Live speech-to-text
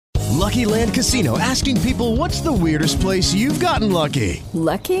Lucky Land Casino, asking people, what's the weirdest place you've gotten lucky?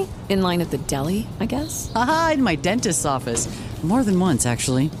 Lucky? In line at the deli, I guess? Aha, in my dentist's office. More than once,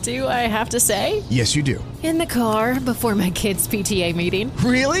 actually. Do I have to say? Yes, you do. In the car before my kids' PTA meeting.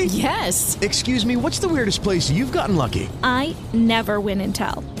 Really? Yes. Excuse me, what's the weirdest place you've gotten lucky? I never win and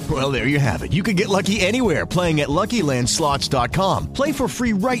tell. Well, there you have it. You can get lucky anywhere, playing at LuckyLandSlots.com. Play for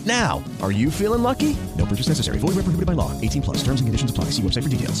free right now. Are you feeling lucky? No purchase necessary. Void where prohibited by law. 18 plus. Terms and conditions apply. See website for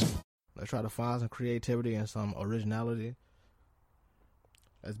details. Let's try to find some creativity and some originality.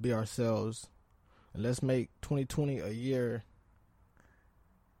 Let's be ourselves. And let's make 2020 a year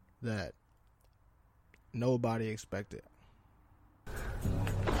that nobody expected.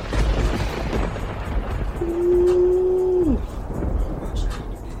 Ooh.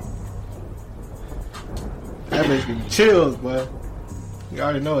 That makes me chills, boy. You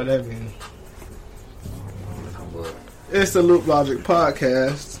already know what that means. It's the Loop Logic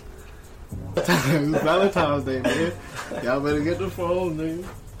Podcast. It's Valentine's Day, man. Y'all better get the phone, nigga.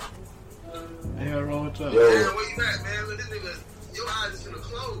 Ain't nothing wrong with y'all. Yo, where you at, man? Look, this nigga, your eyes is finna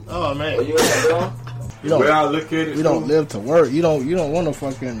close. Oh, man. Where you at, bro? The way I look at it, we don't live to work. You don't want to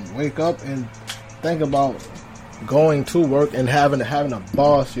fucking wake up and think about going to work and having a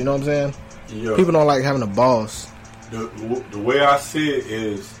boss. You know what I'm saying? Yeah. People don't like having a boss. The way I see it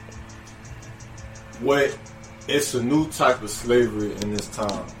is, it's a new type of slavery in this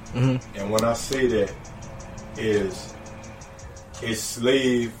time. Mm-hmm. And when I say that, it's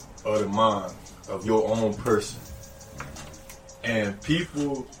slave of the mind of your own person. And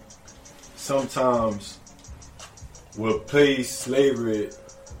people sometimes will play slavery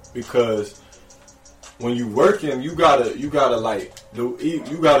because when you working, you gotta enjoy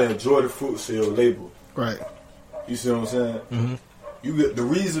the fruits of your labor. Right. You see what I'm saying? Mm-hmm. The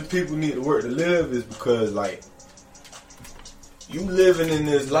reason people need to work to live is because, like, you living in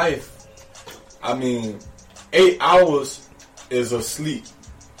this life. I mean, 8 hours is of sleep.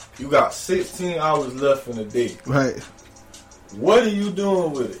 You got 16 hours left in the day. Right. What are you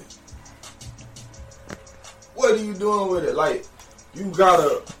doing with it? What are you doing with it? Like, you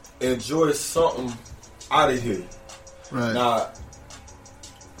gotta enjoy something out of here. Right. Now,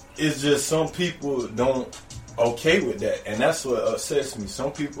 it's just some people don't okay with that, and that's what upsets me.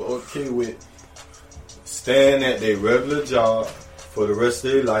 Some people okay with staying at their regular job for the rest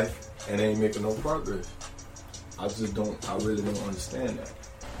of their life and ain't making no progress. I really don't understand that.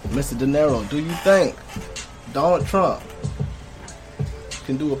 Mr. De Niro, do you think Donald Trump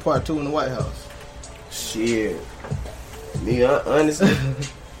can do a part 2 in the White House? Shit. Me, honestly,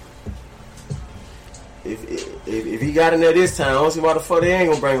 if he got in there this time, I don't see why the fuck they ain't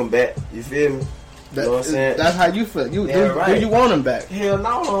gonna bring him back. You feel me? You know what I'm saying? That's how you feel. Do you want him back? Hell no,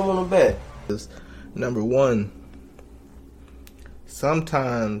 I don't want him back. Number one,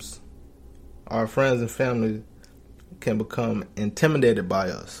 sometimes our friends and family can become intimidated by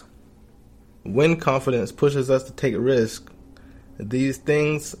us. When confidence pushes us to take a risk, these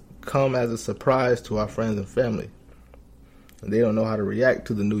things come as a surprise to our friends and family. They don't know how to react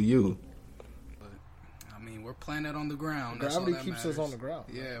to the new you. I mean, we're planted on the ground. Gravity keeps us on the ground.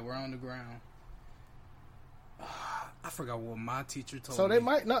 Yeah, we're on the ground. I forgot what my teacher told me. So they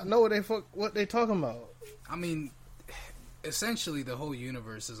might not know what they talking about. I mean, essentially the whole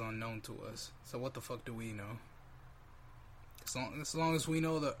universe is unknown to us. So what the fuck do we know? As long as we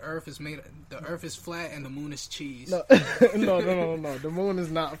know the Earth is flat and the moon is cheese. No. The moon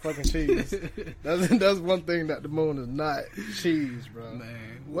is not fucking cheese. That's one thing that the moon is not cheese, bro.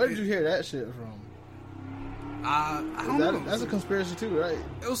 Man, where did you hear that shit from? I don't know. That's a conspiracy too, right?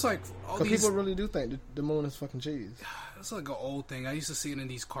 It was like because people really do think the moon is fucking cheese. It's like an old thing. I used to see it in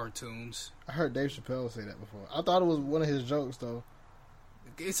these cartoons. I heard Dave Chappelle say that before. I thought it was one of his jokes though.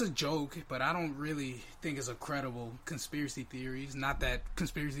 It's a joke, but I don't really think it's a credible conspiracy theory. Not that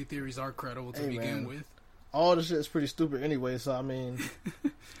conspiracy theories are credible to begin with. All the shit is pretty stupid anyway, so I mean...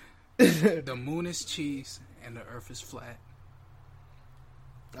 The moon is cheese and the Earth is flat.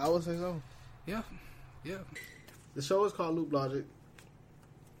 I would say so. Yeah. The show is called Loop Logic.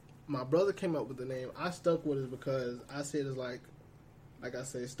 My brother came up with the name. I stuck with it because I see it as like I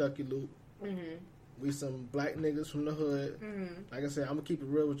say, Stucky Loop. Mm-hmm. We some black niggas from the hood. Mm-hmm. Like I said, I'm gonna keep it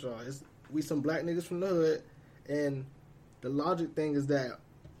real with y'all. We some black niggas from the hood, and the logic thing is that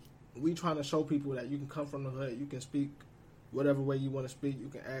we trying to show people that you can come from the hood, you can speak whatever way you want to speak, you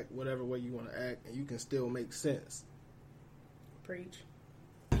can act whatever way you want to act, and you can still make sense. Preach.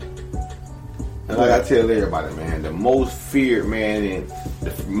 And like I tell everybody, man, the most feared man and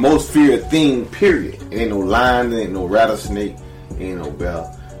the most feared thing, period. It ain't no lion, it ain't no rattlesnake, it ain't no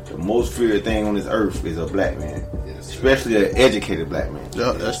bell. The most feared thing on this earth is a black man. It's especially an educated black man.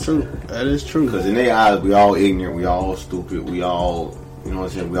 Yeah, that's true. That is true. Because in their eyes, we all ignorant, we all stupid, we all, you know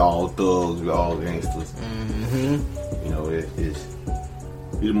what I'm saying, we all thugs, we all gangsters. Mm-hmm. You know, it's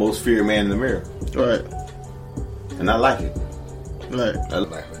you're the most feared man in America. Right. And I like it. Right.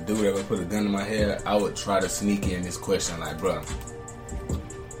 Like, if a dude ever put a gun in my head, I would try to sneak in this question, like, bro,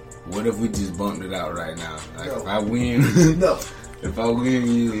 what if we just bumped it out right now? Like, if I win, no. If I win,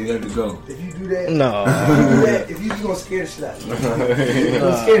 you have to go. If you do that, no. If you gonna scare the shit out of you.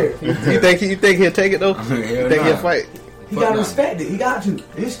 You're scared. You think he'll take it though? You think he'll fight? He gotta respect it. He got to.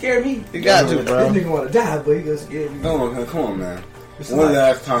 He scared me. He got to, bro. This nigga wanna die, but he gonna scare me. Come on, man. One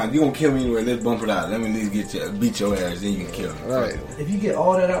last time, you gonna kill me anyway? Let's bump it out. Let me at least beat your ass, then you can kill me. Right. If you get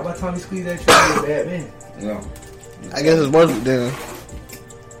all that out by the time you squeeze that trigger, you're a bad man. No. I guess it's worth it then.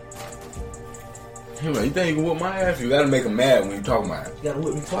 Hey, man, you think you can whoop my ass? You gotta make him mad when you talk about it. You gotta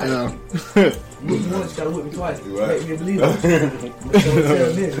whip me twice. Yeah. Whip me once, you gotta whip me twice. Right. Make me a believer.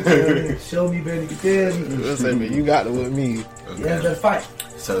 Show me better, you can tell me. Listen, man, you got to with me. Okay. Yeah, better fight.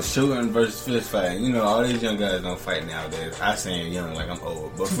 So shooting versus fist fight. You know, all these young guys don't fight nowadays. I saying young like I'm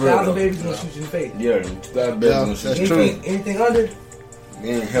old, but for 2,000 real, babies gonna shoot you in the face. Yeah, 2,000 babies gonna shoot that's you. true. Anything under,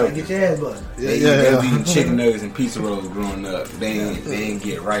 They ain't healthy. get your ass busted. They was eating chicken nuggets and pizza rolls growing up. They ain't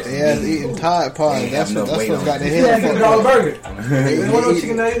get rice. They had eating Tide Pods. That's what's got their head $50 fucked up. burger. They want no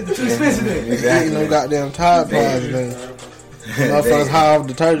chicken nuggets, too expensive then. Exactly. Eating them goddamn Tide Pods, man. Motherfuckers high off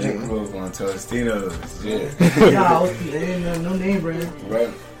detergent. On Tostinos, yeah. Y'all, it ain't no name brand. Right.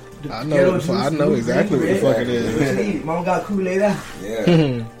 I know exactly what the fuck it is. Mama got Kool-Aid out. Yeah.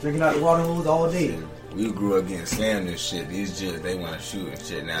 Drinking out the water hose all day. We grew up getting slammed and shit. These just they want to shoot and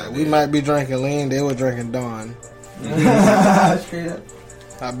shit now. We might be drinking lean. They were drinking Dawn. Straight up.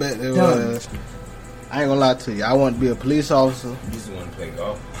 I bet they was. I ain't gonna lie to you. I want to be a police officer. You used to want to play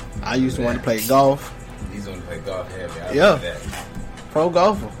golf. I used to want to play golf. You used to want to play golf heavy. Yeah. Pro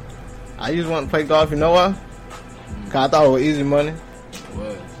golfer. I used to want to play golf. You know why? Cause I thought it was easy money.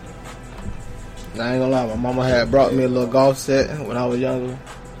 What? I ain't gonna lie. My mama had brought me a little golf set when I was younger.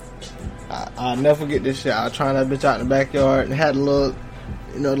 I'll never forget this shit. I was trying that bitch out in the backyard and had a little,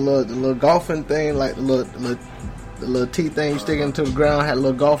 you know, the little golfing thing, like the little tee thing you stick into the ground. Had a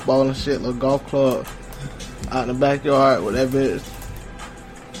little golf ball and shit, little golf club out in the backyard with that bitch.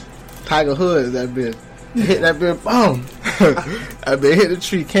 Tiger Hood, that bitch. Hit that bitch, boom. That bitch hit the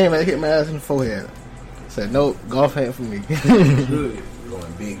tree, came and hit my ass in the forehead. Said, nope, golf ain't for me. Good.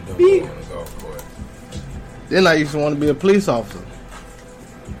 Going big, don't go on the golf course. Then I used to want to be a police officer.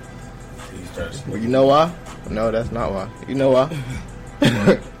 Well, you know why? No, that's not why. You know why?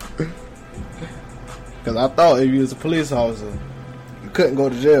 Because I thought if you was a police officer, you couldn't go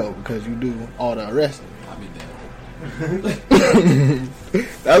to jail because you do all the arresting. I'll be dead.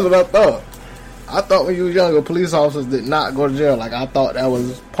 That's what I thought. I thought when you was younger, police officers did not go to jail. Like, I thought that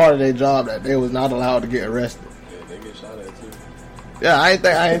was part of their job, that they was not allowed to get arrested. Yeah, they get shot at too. Yeah, I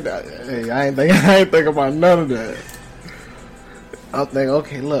ain't think about none of that. I'm thinking,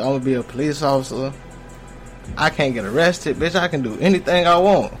 okay, look, I'm gonna be a police officer. I can't get arrested, bitch. I can do anything I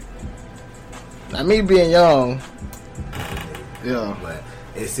want. Now, me being young, yeah. But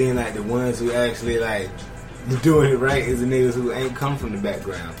it seemed like the ones who actually like doing it right is the niggas who ain't come from the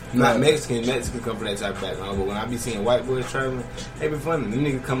background. Not Mexican. Mexicans come from that type of background. But when I be seeing white boys traveling, they be funny. Them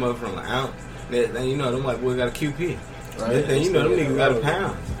niggas come up from an ounce. Then you know them white boys got a QP. Right. Then you know them niggas got a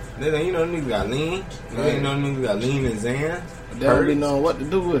pound. Then you know them niggas got lean. Then you know them niggas got lean and Zan. They don't be knowing what to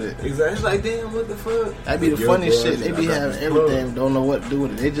do with it. Exactly. It's like, damn, what the fuck? That be the funny shit. They be having everything, don't know what to do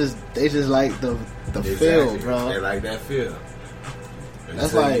with it. They just like the feel, bro. They like that feel. And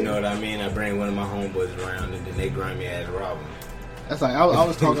that's so, like, you know what I mean. I bring one of my homeboys around, and then they grind me ass robbing. That's like I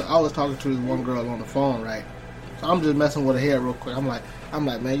was talking to this one girl on the phone, right? So I'm just messing with her hair real quick. I'm like,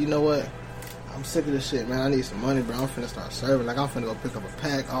 man, you know what? I'm sick of this shit, man. I need some money, bro. I'm finna start serving. Like, I'm finna go pick up a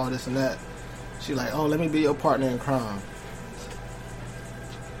pack, all this and that. She like, oh, let me be your partner in crime.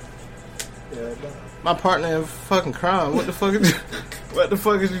 Yeah, my partner in fucking crime. What the fuck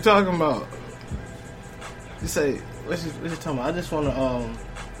is you talking about? You say, what you talking about?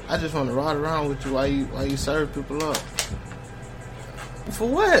 I just wanna ride around with you while you serve people up. For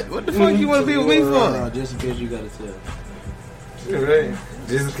what? What the fuck you wanna be with me for? Just in case you gotta tell. Right.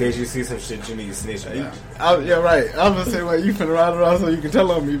 Just in case you see some shit you need to snitch on. Yeah, right. I'm gonna say, well, you finna ride around so you can tell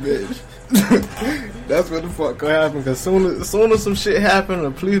on me, bitch. That's what the fuck gonna happen. Cause soon as some shit happen,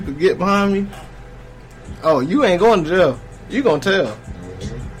 and the police could get behind me. Oh, you ain't going to jail. You gonna tell.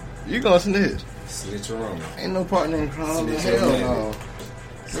 Mm-hmm. You gonna snitch. Snitch around. Ain't no partner in crime. Hell no.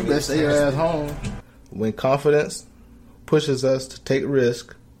 You better stay your ass home. When confidence pushes us to take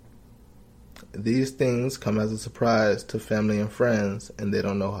risk, these things come as a surprise to family and friends, and they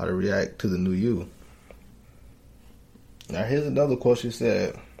don't know how to react to the new you. Now here's another quote she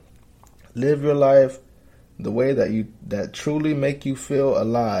said. Live your life the way that truly make you feel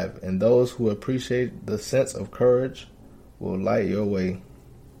alive, and those who appreciate the sense of courage will light your way.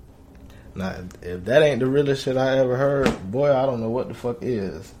 Now, if that ain't the realest shit I ever heard, boy, I don't know what the fuck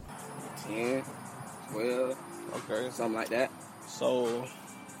is. 10, 12, okay, something like that. So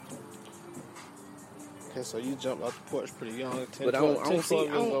you jumped off the porch pretty young. 10, But 12, I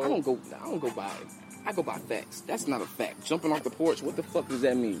don't go by it. I go by facts. That's not a fact. Jumping off the porch, what the fuck does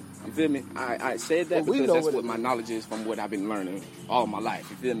that mean? You feel me? I said that because that's what my knowledge is from what I've been learning all my life.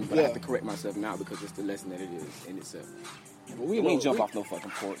 You feel me? But I have to correct myself now because it's the lesson that it is in itself. But we ain't jump off no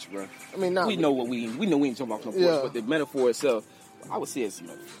fucking porch, bro. I mean, we know we ain't jump off no porch, but the metaphor itself, I would say it's a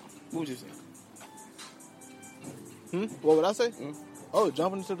metaphor. What would you say? What would I say? Oh,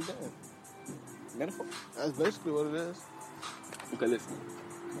 jumping into the game. Metaphor? That's basically what it is. Okay, listen.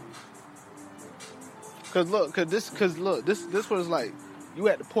 Cause look, this was like, you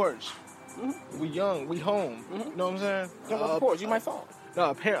at the porch. We young, we home. You know what I'm saying? Jump off the porch, you might fall.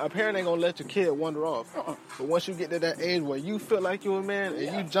 No, a parent ain't gonna let your kid wander off. But once you get to that age where you feel like you're a man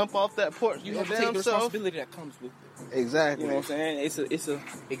and you jump off that porch, you have to take the responsibility that comes with it. Exactly. You know what I'm saying? It's a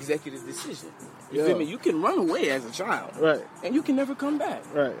executive decision. You feel me? You can run away as a child, right? And you can never come back,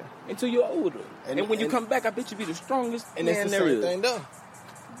 right? Until you're older. And when you come back, I bet you be the strongest man there is. And it's the same thing, though.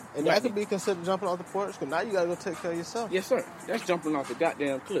 And that could be considered jumping off the porch, because now you gotta go take care of yourself. Yes, sir. That's jumping off the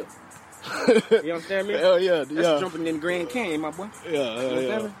goddamn cliff. You understand me? Hell yeah. That's jumping in the Grand Canyon, my boy. Yeah, you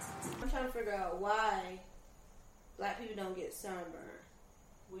understand me? I'm trying to figure out why black people don't get sunburned.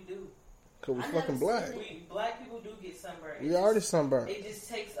 We do. Because we fucking black. Black people do get sunburned. We already sunburned. It just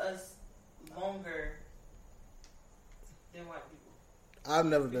takes us longer than white people. I've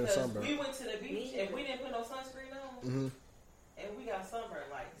never been sunburned. We went to the beach and we didn't put no sunscreen on. And we got sunburned,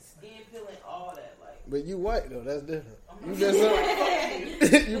 like skin peeling, all that, like. But you white though, that's different. You been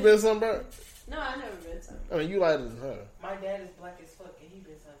sunburned? You been sunburned? No, I never been sunburned. I mean, you lighter than her. My dad is black as fuck, and he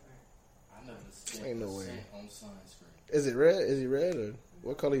been sunburned. I never seen Ain't no way. on sunscreen. Is it red? Is he red or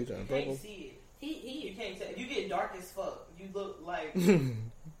what color you trying? You Purple? can't see it. You can't tell. You get dark as fuck. You look like the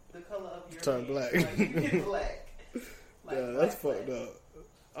color of your turn hair. black. Like, you get black. Like yeah, that's fucked up.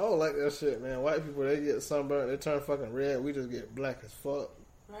 I don't like that shit, man. White people, they get sunburned, they turn fucking red. We just get black as fuck.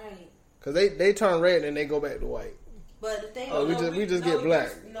 Right. Cause they turn red and then they go back to white. But the thing, we just get black.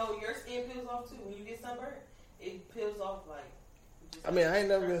 Your skin peels off too when you get sunburned. It peels off like. I mean, I ain't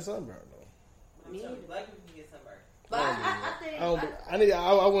never been sunburned though. Me either. Black people can get sunburned. But I think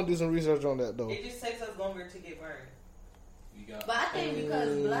I want to do some research on that though. It just takes us longer to get burned. But I think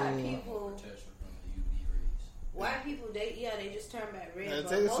because black people, white people, they just turn back red. It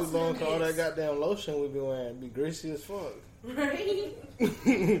takes too long because all that goddamn lotion we be wearing be greasy as fuck. Right?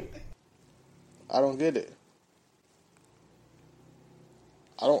 I don't get it.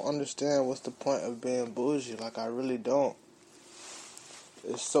 I don't understand what's the point of being bougie. Like, I really don't.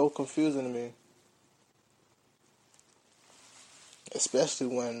 It's so confusing to me. Especially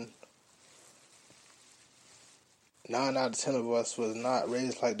when 9 out of 10 of us was not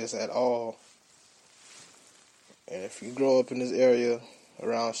raised like this at all. And if you grow up in this area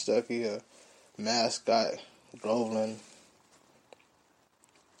around Stuckey or Mascot, Groveland,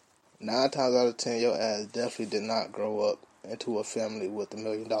 9 times out of 10 your ass definitely did not grow up into a family with $1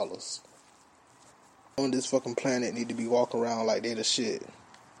 million. On this fucking planet need to be walking around like they the shit.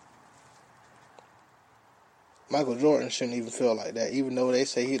 Michael Jordan shouldn't even feel like that, even though they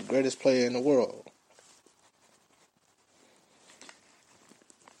say he's the greatest player in the world.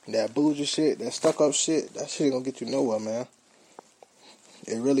 That bougie shit, that stuck up shit, that shit ain't gonna get you nowhere, man.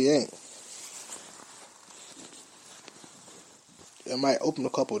 It really ain't. It might open a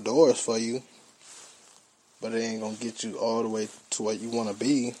couple doors for you, but it ain't gonna get you all the way to where you wanna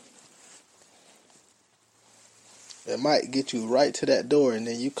be. It might get you right to that door, and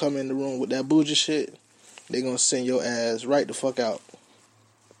then you come in the room with that bougie shit, they gonna send your ass right the fuck out.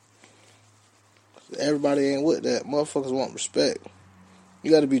 Everybody ain't with that. Motherfuckers want respect.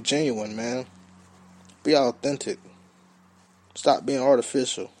 You gotta be genuine, man. Be authentic. Stop being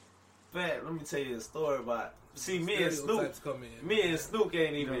artificial. Fat, let me tell you a story about. See, me and Snoop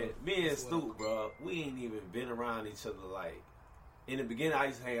ain't even. Me and Snoop, bro, we ain't even been around each other like. In the beginning, I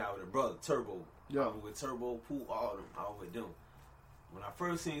used to hang out with a brother, Turbo. Yeah. I was with Turbo, Pooh, all of them. I was with them. When I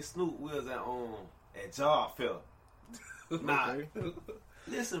first seen Snoop, we was at Job Fair. Nah,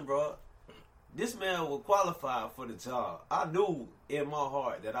 listen, bro. this man was qualified for the job. I knew in my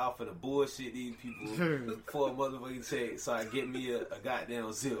heart that I was finna bullshit these people for a motherfucking check so I get me a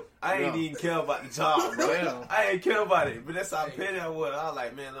goddamn zip. I ain't even care about the job, bro. I ain't care about it. But that's how petty I was. I was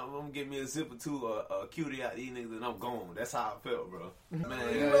like, man, I'm gonna get me a zip or two, a cutie out these niggas, and I'm gone. That's how I felt, bro. Man,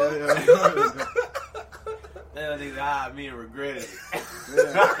 that nigga hired me and regretted it.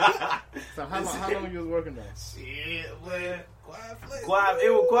 So how long you was working there? Shit, man. It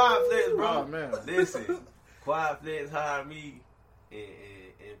was Quiet Flex, bro. Oh, man. Listen, Quiet Flex hired me,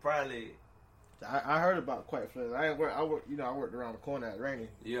 and probably. I heard about Quiet Flex. I worked around the corner at Rainy.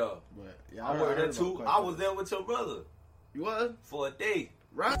 Yeah, but yeah, I worked there too. I was there with your brother. You was for a day,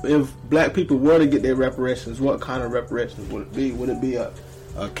 right? If black people were to get their reparations, what kind of reparations would it be? Would it be a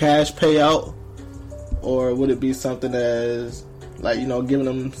cash payout, or would it be something as like giving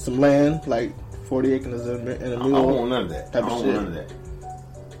them some land, like 40 acres in a mule? I don't want none of that. I don't want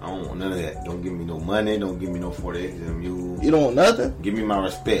none of that. Don't give me no money. Don't give me no 40 acres in a mule. You don't want nothing? Give me my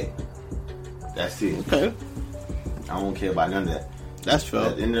respect. That's it. Okay. I don't care about none of that. That's fair.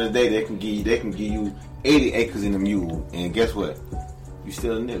 At the end of the day, they can give you 80 acres in a mule, and guess what? You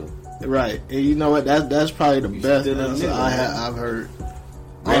still a nigga. Right. And you know what? That's probably the best answer I've heard.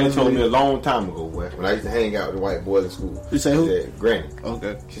 Granny told me a long time ago, when I used to hang out with the white boys in school. You say who? She said, Granny.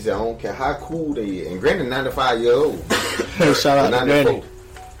 Okay. She said, I don't care how cool they is. And Granny 95 years old. Shout out to Granny.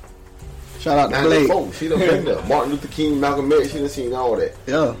 Shout out to Blake. She done been there. Martin Luther King, Malcolm X, she done seen all that.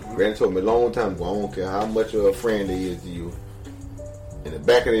 Yeah. Granny told me a long time ago, I don't care how much of a friend they is to you. In the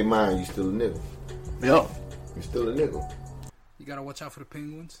back of their mind, you still a nigga. Yep. You still a nigga. You gotta watch out for the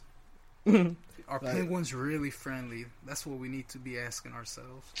penguins. Are penguins really friendly? That's what we need to be asking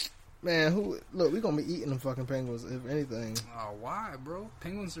ourselves. Man, look, we gonna be eating them fucking penguins, if anything. Oh, why, bro?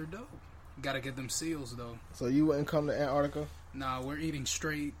 Penguins are dope. Gotta get them seals, though. So you wouldn't come to Antarctica? Nah, we're eating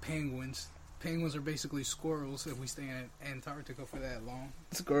straight penguins. Penguins are basically squirrels if we stay in Antarctica for that long.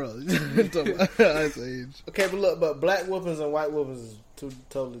 Squirrels. Ice Age. Okay, but black whoopings and white whoopings is two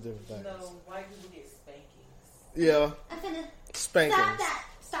totally different things. No, white people get spankings. Yeah. I'm finna spankings.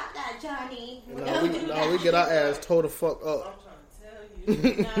 Stop that, Johnny. We get our ass towed the fuck up. I'm trying to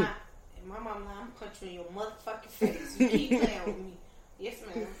tell you. Nah, my mom, I'm punching your motherfucking face. You keep playing with me. Yes,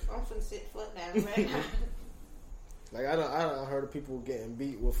 ma'am. I'm finna sit foot down right now. Like I don't heard of people getting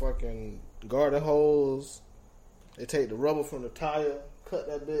beat with fucking garden hose. They take the rubber from the tire, cut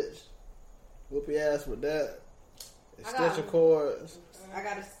that bitch, whoop your ass with that. Extension cords. I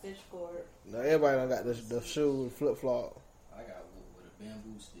got a stitch cord. Now everybody done got the shoe and flip flop. I got whooped with a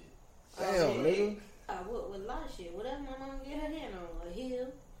bamboo stick. Damn, nigga. I whooped with a lot of shit. Whatever my mom get her hand on, a hill,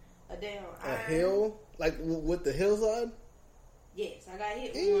 a damn iron. A hill, like with the hillside. Yes, I got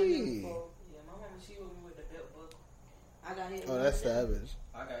hit with one before. Yeah, my mama she was with the belt buckle. I got hit. Oh, that's savage.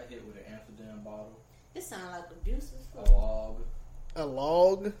 I got hit with an Amsterdam bottle. This sound like abusive. A log. A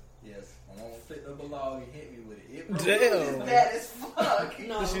log. Yes, my mama flipped up a log and hit me with it. Damn. Bad as fuck.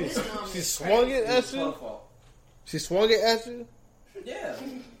 No, she swung it at you. She swung it at you. Yeah.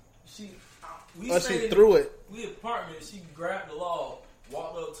 She threw it. We apartment. She grabbed the log,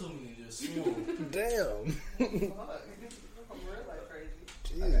 walked up to me, and just swung. Damn.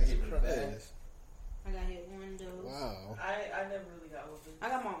 I got hit with the bag. I got hit one though. Wow. I never really got whooped. I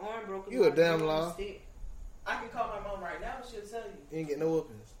got my arm broken. You a damn law. I can call my mom right now. She'll tell you. You ain't get no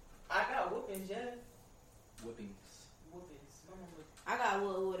whoopings. I got whoopings, yeah. Whoopings. I got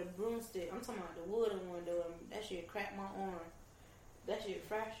wood with a broomstick. I'm talking about the wooden one though. That shit cracked my arm. That shit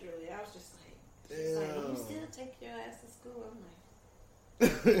fractured it. I was just like, you still take your ass to school? I'm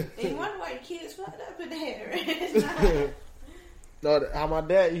like, and you wonder why the kids fucked up in there. No, how my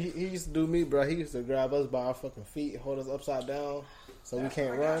dad, he used to do me, bro. He used to grab us by our fucking feet, hold us upside down so we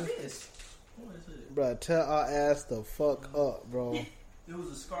can't run. What is it? Bro, tell our ass the fuck up, bro. It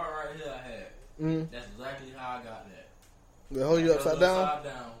was a scar right here I had. That's exactly how I got that. They hold you upside down? Upside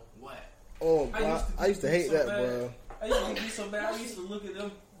down. What? Oh, bro. I used to hate that, bro. I used to get so bad. I used to look at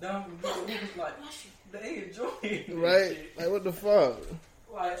them down from the it was like, they enjoying it. Right? Like, what the fuck?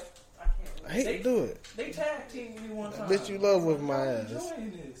 Like, I hate to do it. They tag teamed me one time. Bitch, you love with my ass.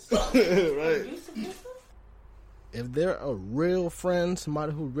 Right? If they're a real friend,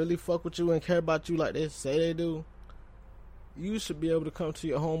 somebody who really fuck with you and care about you like they say they do, you should be able to come to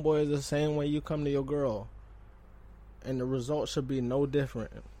your homeboys the same way you come to your girl. And the result should be no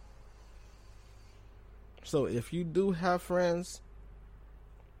different. So if you do have friends,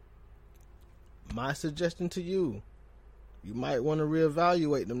 my suggestion to you, you might want to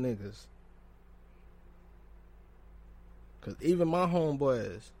reevaluate them niggas. Cause even my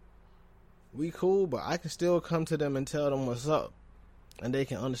homeboys, we cool, but I can still come to them and tell them what's up. And they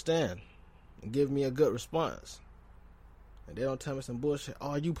can understand. and give me a good response. And they don't tell me some bullshit.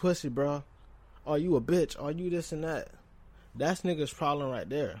 Oh, you pussy, bro. Oh, you a bitch. Oh, you this and that. That's niggas' problem right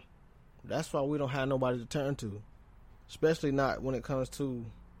there. That's why we don't have nobody to turn to. Especially not when it comes to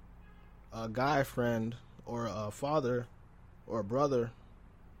a guy friend or a father or a brother.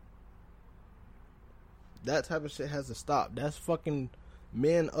 That type of shit has to stop. That's fucking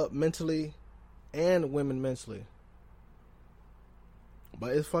men up mentally and women mentally.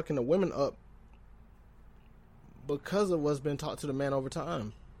 But it's fucking the women up because of what's been taught to the man over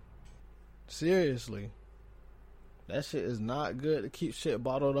time. Seriously. That shit is not good to keep shit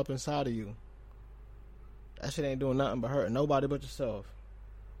bottled up inside of you. That shit ain't doing nothing but hurting nobody but yourself.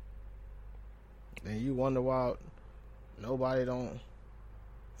 And you wonder why nobody don't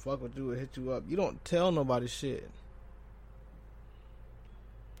fuck with you or hit you up. You don't tell nobody shit.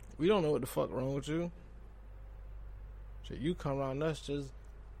 We don't know what the fuck wrong with you. So you come around us just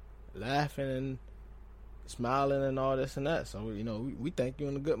laughing and smiling and all this and that. So, you know, we think you're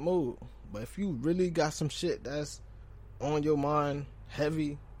in a good mood. But if you really got some shit that's on your mind,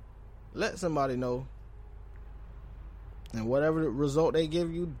 heavy, let somebody know. And whatever result they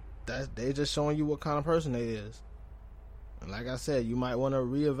give you, they just showing you what kind of person they is. And like I said, you might want to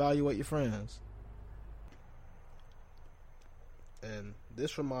reevaluate your friends. And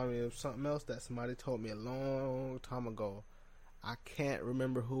this reminds me of something else that somebody told me a long time ago. I can't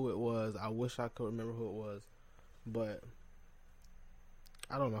remember who it was. I wish I could remember who it was. But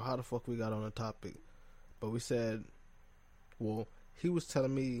I don't know how the fuck we got on the topic. But we said, well, he was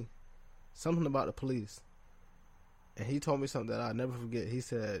telling me something about the police. And he told me something that I'll never forget. He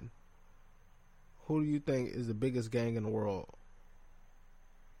said, who do you think is the biggest gang in the world?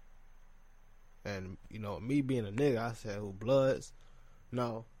 And, you know, me being a nigga, I said, who, Bloods?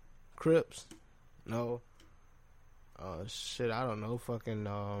 No. Crips? No. Shit, I don't know. Fucking,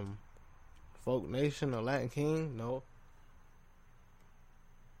 Folk Nation or Latin King? No.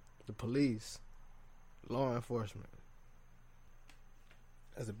 The police. Law enforcement.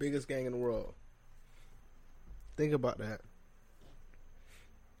 That's the biggest gang in the world. Think about that.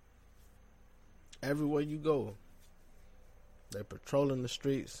 Everywhere you go, they're patrolling the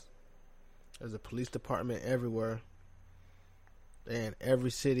streets. There's a police department everywhere. They're in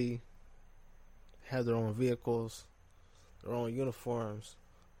every city. Have their own vehicles, their own uniforms,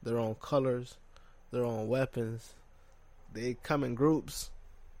 their own colors, their own weapons. They come in groups.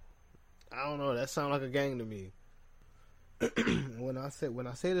 I don't know. That sounds like a gang to me. When I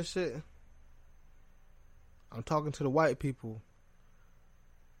say this shit, I'm talking to the white people.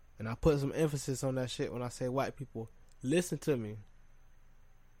 And I put some emphasis on that shit when I say white people. Listen to me.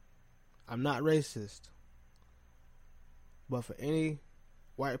 I'm not racist. But for any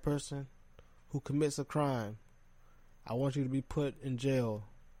white person who commits a crime, I want you to be put in jail.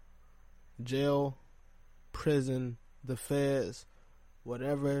 Jail, prison, the feds,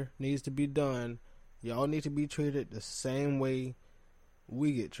 whatever needs to be done. Y'all need to be treated the same way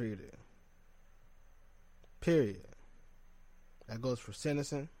we get treated. Period. That goes for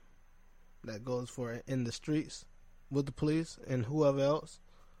sentencing. That goes for in the streets with the police and whoever else.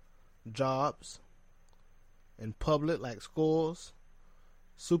 Jobs. In public, like schools,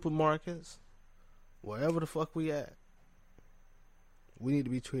 supermarkets, wherever the fuck we at. We need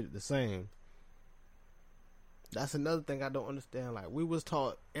to be treated the same. That's another thing I don't understand. Like, we was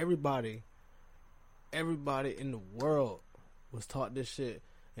taught, everybody in the world was taught this shit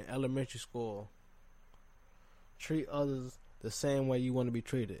in elementary school. Treat others the same way you want to be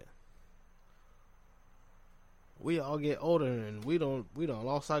treated. We all get older and we don't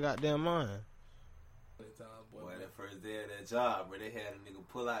lost our goddamn mind. Boy, that first day of that job, bro, they had a nigga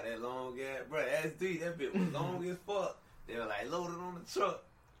pull out that long ass, bro, SD, that bit was long as fuck. They were like loaded on the truck.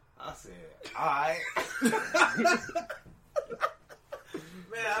 I said, alright. Man,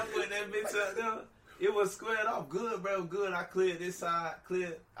 I put that bitch up there. It was squared off good, bro, good. I cleared this side, I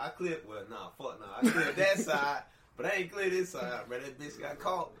cleared that side, but I ain't cleared this side, bro. That bitch got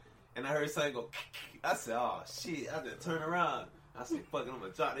caught. And I heard something go, I said, oh shit, I just turned around. I said, fuck it, I'm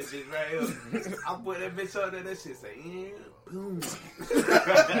gonna drop this bitch right here. I put that bitch up there, that shit say, yeah, boom.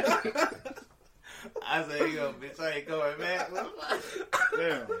 I said, yo, bitch, I ain't coming back.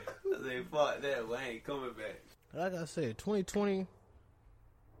 Damn. I said, fuck that, I ain't coming back. Like I said, 2020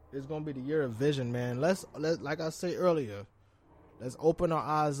 is gonna be the year of vision, man. Let's like I said earlier, let's open our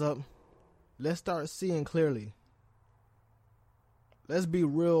eyes up. Let's start seeing clearly. Let's be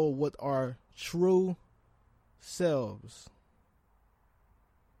real with our true selves.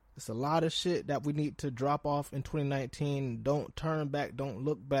 It's a lot of shit that we need to drop off in 2019. Don't turn back. Don't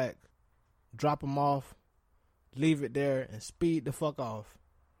look back. Drop them off. Leave it there and speed the fuck off.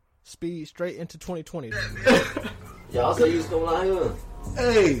 speed straight into 2020. Y'all say you was coming out here.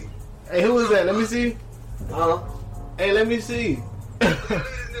 Hey, who is that? Let me see. Hey, let me see.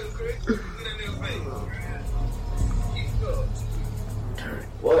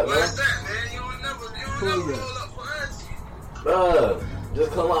 What, man? Who is that? Bruh,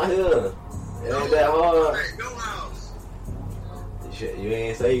 just come out here. It ain't that hard. Shit, you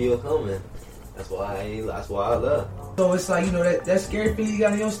ain't say you were coming. That's why I left. So it's like, you know, that scary feeling you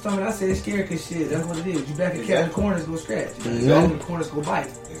got in your stomach. I say it's scary because shit, that's what it is. You back and cat in the corners go scratch. You go in the corners go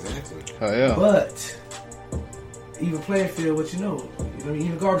bite. Exactly. Oh, yeah. But even playing field, what you know. You know what I mean?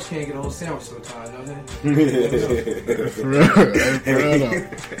 Even garbage can't get a whole sandwich sometimes, you know what I'm saying? For real.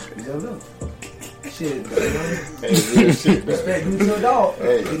 You don't know. Shit, you know? Respect due to a dog.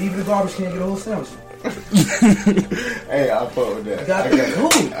 Hey. And even the garbage can't get a whole sandwich. Hey, I fuck with that. I like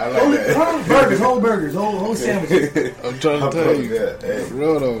that. Whole burgers, whole sandwiches. I'm trying to tell you. Hey. For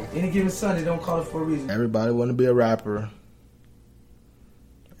real though. Any given Sunday, don't call it for a reason. Everybody want to be a rapper.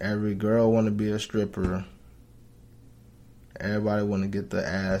 Every girl want to be a stripper. Everybody want to get the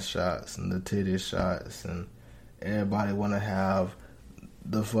ass shots and the titty shots, and everybody want to have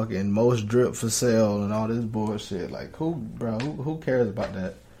the fucking most drip for sale and all this bullshit. Like, who cares about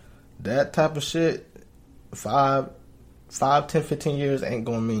that? That type of shit, 5, 10, 15 years ain't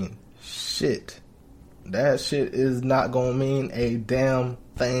gonna mean shit. That shit is not gonna mean a damn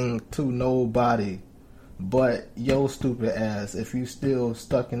thing to nobody but your stupid ass if you still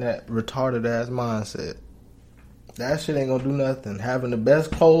stuck in that retarded ass mindset. That shit ain't gonna do nothing. Having the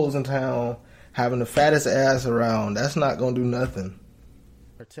best clothes in town, having the fattest ass around, that's not gonna do nothing.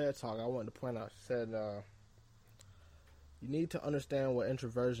 Her TED Talk, I wanted to point out, she said, you need to understand what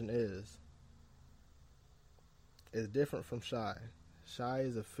introversion is. It's different from shy. Shy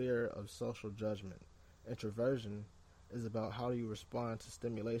is a fear of social judgment. Introversion is about how you respond to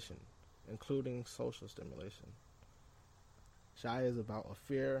stimulation, including social stimulation. Shy is about a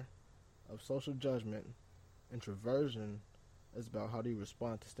fear of social judgment. Introversion is about how do you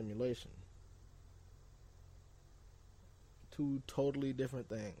respond to stimulation. Two totally different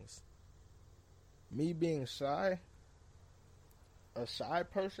things. Me being shy, a shy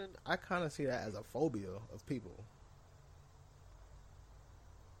person, I kind of see that as a phobia of people.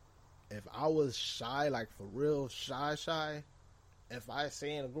 If I was shy, like for real shy, if I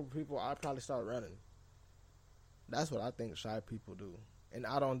see in a group of people, I'd probably start running. That's what I think shy people do. And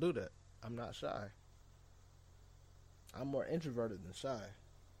I don't do that. I'm not shy. I'm more introverted than shy.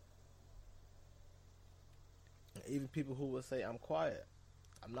 And even people who would say I'm quiet,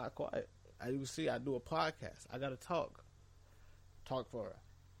 I'm not quiet. As you can see, I do a podcast. I gotta talk for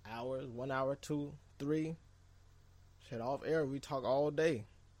hours, 1 hour, 2, 3. Shit, off air, we talk all day.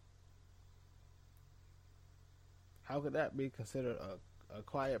 How could that be considered a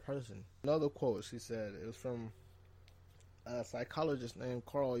quiet person? Another quote she said, it was from a psychologist named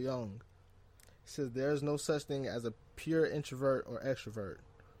Carl Jung. He says, "There is no such thing as a pure introvert or extrovert.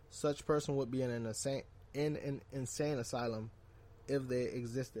 Such person would be in an insane asylum if they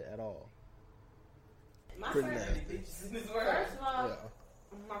existed at all." First of all,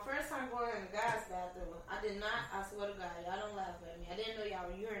 my first time going in the guy's bathroom, I did not, I swear to God, y'all don't laugh at me. I didn't know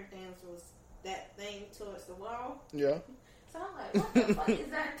y'all urine things was that thing towards the wall. Yeah. So I'm like, what the fuck is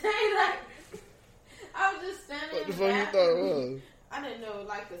that thing? Like, I was just standing What the in fuck you thought it was? I didn't know,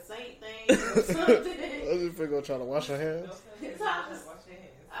 like the same thing or something. I was just gonna try to wash your hands. So I was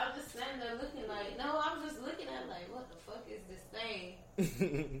just standing there looking like, no, I was just looking at like, what the fuck is this thing?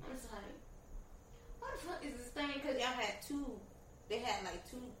 I'm just like, what the fuck is this thing? Because y'all had they had like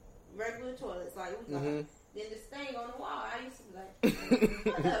 2 regular toilets. Like, we got, then this thing on the wall. I used to be like,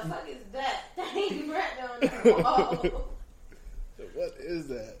 what the fuck is that thing right there on the wall? What is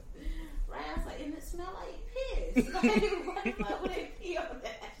that? Right, I was like, and it smelled like piss. Like, why would they pee on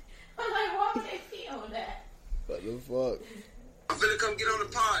that? I'm like, why would they pee on that? What the fuck? I'm finna come get on the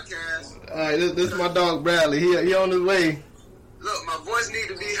podcast. Alright, this is my dog Bradley. He on his way. Look, my voice need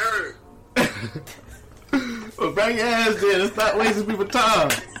to be heard. Well, bring your ass there. Let's not wasting people's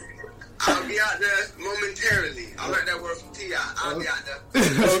time. I'll be out there momentarily. I learned that word from T.I. I'll be out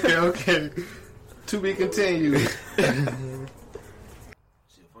there. Okay. To be continued. Shit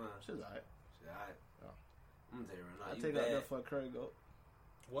fun. Shit's alright. Shit alright. Oh. I'm gonna tell you right now. I You take bad. out that for a curry goat.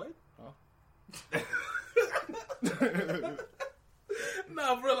 What? Huh?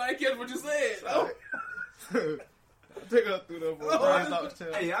 Nah, bro, I can't what you said. Oh. Take her through the boy.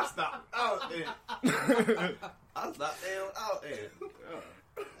 Hey, I stopped out there. I stopped out there.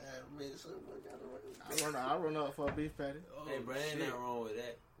 I run up for a beef patty. Hey, bro, ain't nothing wrong with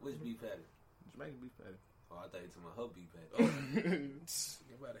that. Which beef patty? Jamaican beef patty. Oh, I thought you were talking about her beef patty.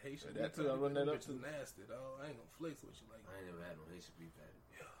 You better Haitian That beef too, I run that up too. Nasty, dog. I ain't gonna flex with you like that. I ain't never had no Haitian beef patty.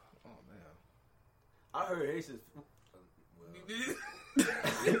 Yeah. Oh man. I heard Haitian.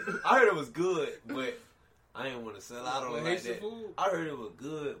 I heard it was good, but I ain't want to sell out on it like that. Food? I heard it was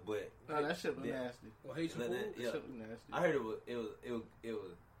good, but that shit was nasty. Well, Haitian food? Yeah. That shit was nasty. I heard it was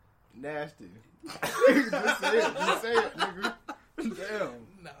nasty. Just say it, nigga. Damn.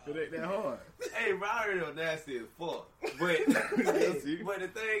 No. It ain't that hard. Hey, bro, I heard it was nasty as fuck. But, but the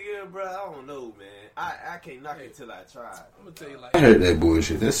thing is, bro, I don't know, man. I can't knock it till I try. I'm gonna tell you like I heard that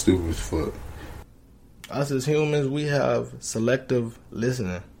bullshit. That's stupid as fuck. Us as humans, we have selective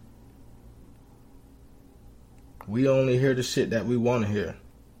listening. We only hear the shit that we want to hear.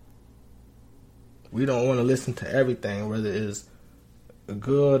 We don't want to listen to everything, whether it's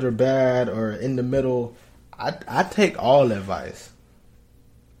good or bad or in the middle. I take all advice.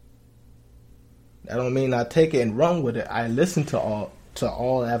 That don't mean I take it and run with it. I listen to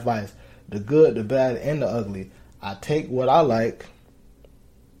all advice, the good, the bad, and the ugly. I take what I like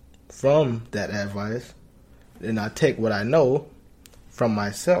from that advice, then I take what I know from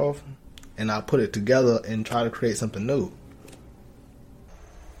myself, and I put it together and try to create something new.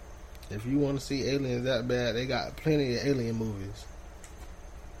 If you want to see aliens that bad, they got plenty of alien movies.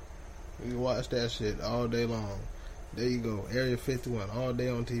 You can watch that shit all day long. There you go, Area 51, all day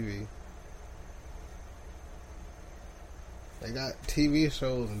on TV. They got TV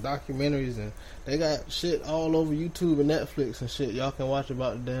shows and documentaries, and they got shit all over YouTube and Netflix and shit. Y'all can watch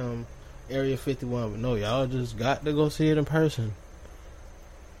about the damn Area 51, but no, y'all just got to go see it in person.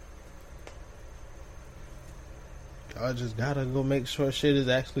 Y'all just gotta go make sure shit is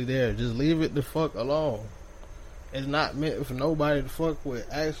actually there. Just leave it the fuck alone. It's not meant for nobody to fuck with,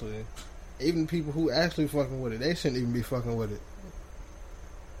 actually. Even people who actually fucking with it, they shouldn't even be fucking with it.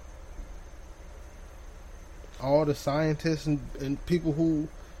 All the scientists and people who,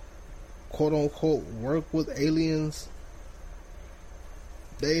 quote unquote, work with aliens,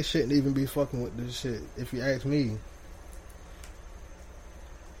 they shouldn't even be fucking with this shit, if you ask me.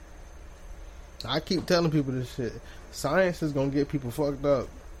 I keep telling people this shit. Science is gonna get people fucked up.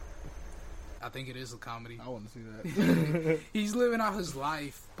 I think it is a comedy. I want to see that. He's living out his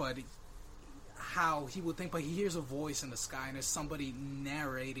life, but how he would think, but he hears a voice in the sky and there's somebody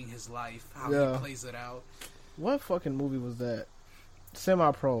narrating his life, how he plays it out. What fucking movie was that?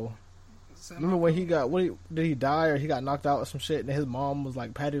 Semi-Pro. Remember when he got, did he die or he got knocked out or some shit and his mom was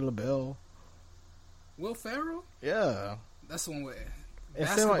like Patti LaBelle? Will Ferrell? Yeah. That's the one with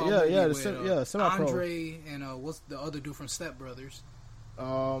Semi-Pro. Andre and what's the other dude from Step Brothers?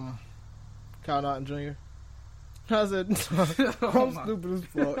 Kyle Naughton Jr. I said, I'm stupid as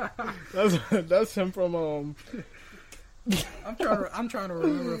fuck. That's him from I'm trying to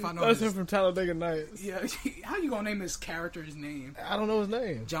remember if I know. That's him from Talladega Nights. Yeah, how you gonna name this character's name? I don't know his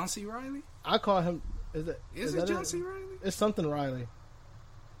name. John C. Reilly. I call him. Is it John C. Reilly? It's something Riley.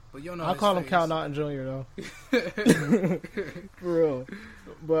 But you know, I call him Cal Naughton Jr. though. For real.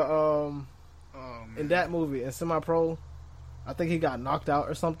 But in that movie, in Semi-Pro, I think he got knocked out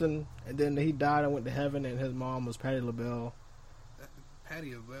or something, and then he died and went to heaven, and his mom was Patti LaBelle.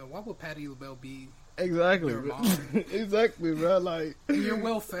 Patti LaBelle? Why would Patti LaBelle be? Exactly. Your mom? Exactly, bro. Like, you're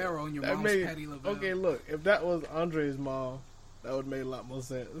Will Ferrell and your mom's Patti LaBelle. Okay, look, if that was Andre's mom, that would make a lot more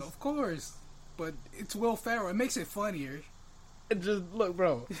sense. Of course, but it's Will Ferrell. It makes it funnier. It just look,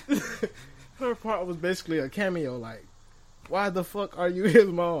 bro. Her part was basically a cameo. Like, why the fuck are you his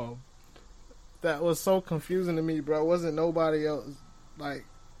mom? That was so confusing to me, bro. It wasn't nobody else. Like,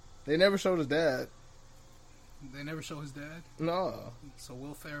 they never showed his dad. They never show his dad? No. So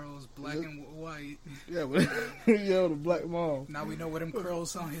Will Ferrell's black and white. Yeah, but the black mom. Now we know where them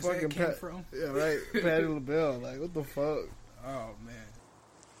curls on his head came from. Yeah, right. Patti LaBelle. Like, what the fuck? Oh, man.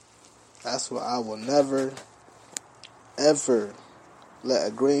 That's why I will never, ever let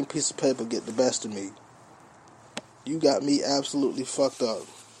a green piece of paper get the best of me. You got me absolutely fucked up.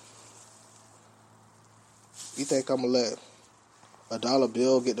 You think I'm going to let a dollar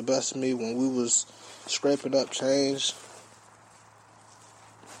bill get the best of me when we was scraping up change?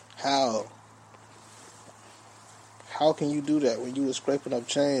 How? How can you do that when you was scraping up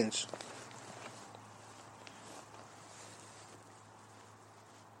change?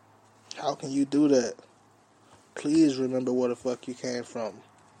 How can you do that? Please remember where the fuck you came from.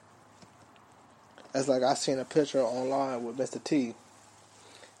 That's like I seen a picture online with Mr. T.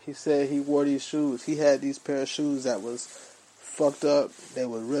 He said he wore these shoes. He had these pair of shoes that was fucked up, they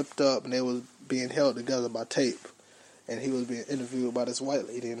were ripped up, and they was being held together by tape. And he was being interviewed by this white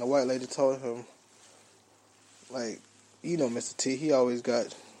lady, and the white lady told him, like, you know Mr. T, he always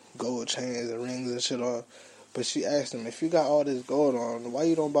got gold chains and rings and shit on. But she asked him, if you got all this gold on, why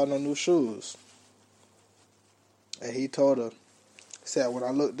you don't buy no new shoes? And he told her, he said, when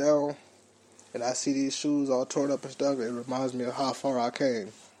I look down and I see these shoes all torn up and stuff, it reminds me of how far I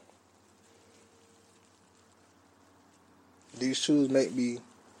came. These shoes make me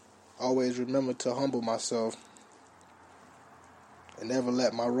always remember to humble myself and never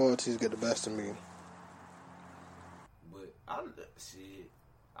let my royalties get the best of me. But I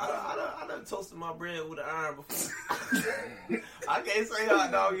done toasted my bread with an iron before. I can't say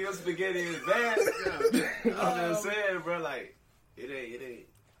hot dog and spaghetti is bad. I'm just saying, bro, like, it ain't.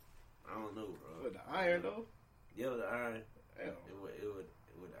 I don't know, bro. With the iron, though? Yeah, with the iron. Damn. It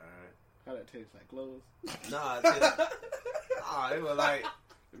with the iron. How that taste, like clothes? Nah, it was like...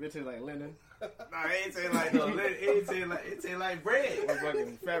 It tastes like linen? Nah, it ain't taste like no linen. It taste like bread.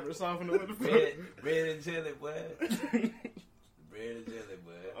 Fucking fabric softener with the bread and jelly, boy. Bread and jelly,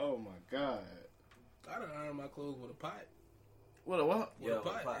 boy. Oh, my God. I done iron my clothes with a pot. With a what? With a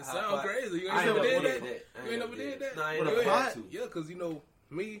pot. It sounds crazy. You ain't never did that? You ain't never did that? Nah, with a pot? Yeah, because, you know,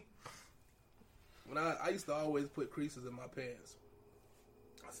 me, when I used to always put creases in my pants.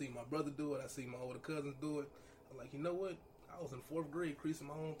 I see my brother do it. I see my older cousins do it. I'm like, you know what? I was in 4th grade creasing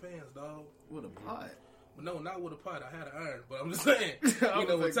my own pants, dog. With a pot? But no, not with a pot. I had an iron. But I'm just saying, you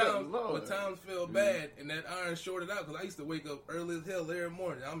know, when times felt bad and that iron shorted out, because I used to wake up early as hell every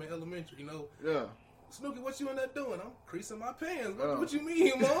morning. I'm in elementary, you know. Yeah. Snooki, what you in there doing? I'm creasing my pants. What you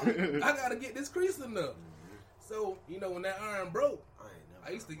mean, Mom? I got to get this creasing up. So, you know, when that iron broke,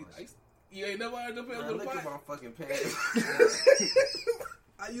 I used to you ain't never ironed your pants with a pot? Look at my fucking pants.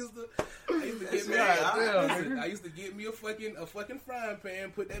 I used to get me. I used to get me a fucking frying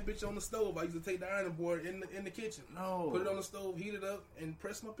pan, put that bitch on the stove. I used to take the ironing board in the kitchen, put it on the stove, heat it up, and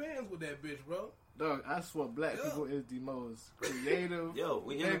press my pans with that bitch, bro. Dog, I swear, black people is the most creative. Yo,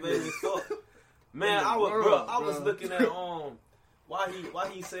 we innovative as fuck. Man, I was looking at why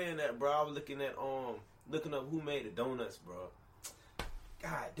he saying that, bro. I was looking at looking up who made the donuts, bro.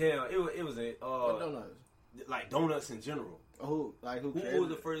 God damn, it was a donuts? Like donuts in general. Who was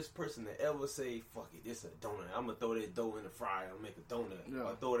the first person to ever say, fuck it, this is a donut. I'm going to throw that dough in the fryer and make a donut. Yeah.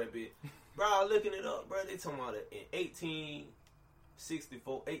 I'll throw that bitch. Bro, I was looking it up, bro. They talking about it in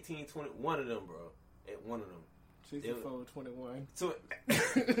 1864, 1820, one of them, bro. At one of them. 64, 21. So,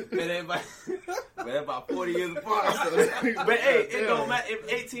 but about 40 years apart. But hey, it don't matter if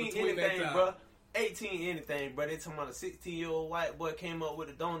 18 anything, bro. 18 anything, bro. They talking about a 16-year-old white boy came up with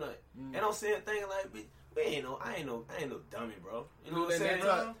a donut. And I'm saying thing like, bitch, I ain't no dummy, bro. You know what I'm saying?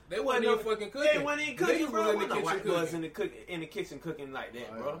 They wasn't even fucking cooking. They wasn't even cooking, bro. Wasn't no white boys in the kitchen cooking like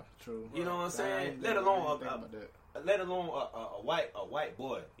that, bro. Yeah, true. You know what I'm saying? Let alone a white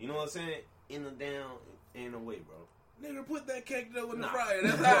boy. You know what I'm saying? In the way, bro. Nigga, put that cake dough in the fryer.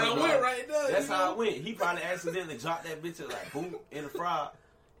 That's how it went right there. That's how it went. He probably accidentally dropped that bitch like boom in the fryer,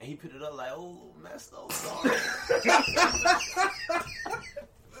 and he put it up like, oh, messed up. Sorry.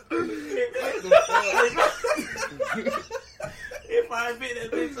 If I bit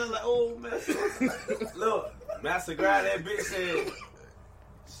that bitch, I was like, oh, Master. Look, Master grabbed that bitch said,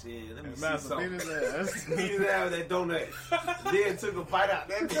 shit, let me see something. He didn't have that donut. Then took a bite out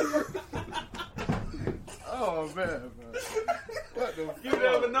that bitch. Oh, man, bro. What the fuck? You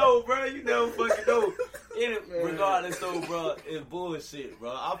never know, bro. You never fucking know. Regardless, though, bro, it's bullshit,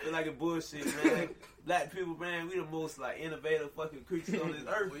 bro. I feel like it's bullshit, man. Black people, man, we the most, like, innovative fucking creatures on this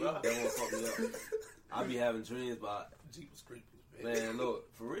earth, bro. That won't fuck me up. I be having dreams about Jeepers Creepers, man,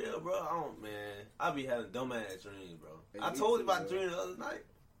 look, for real, bro, I be having dumbass dreams, bro. I told you about the dream the other night.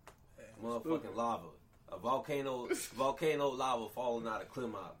 Motherfucking lava. A volcano lava falling out of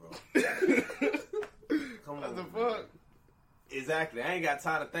Clemont, bro. Come on. What the fuck? Exactly. I ain't got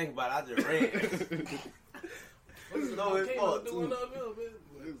time to think about it. I just ran. What's the volcano doing up here, man?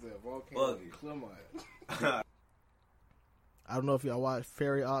 What is that? Volcano Clemont. I don't know if y'all watched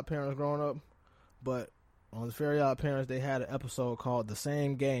Fairy Odd Parents growing up, but on the Fairy Odd Parents, they had an episode called The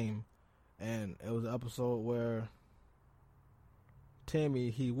Same Game, and it was an episode where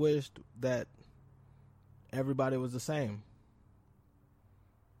Timmy, he wished that everybody was the same.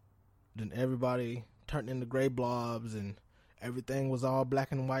 Then everybody turned into gray blobs, and everything was all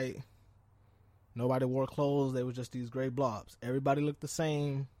black and white. Nobody wore clothes. They were just these gray blobs. Everybody looked the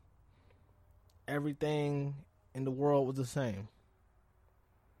same. Everything in the world was the same.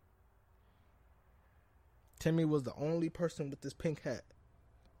 Timmy was the only person with this pink hat.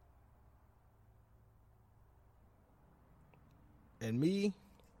 And me,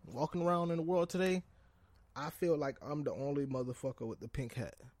 walking around in the world today, I feel like I'm the only motherfucker with the pink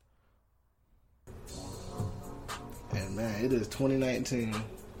hat. And man, it is 2019.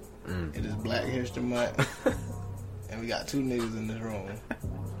 It is Black History Month. and we got 2 niggas in this room.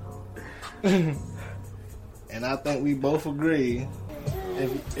 And I think we both agree,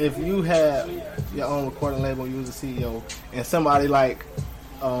 if you had your own recording label, you was a CEO, and somebody like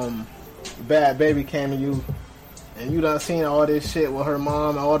Bad Baby came to you, and you done seen all this shit with her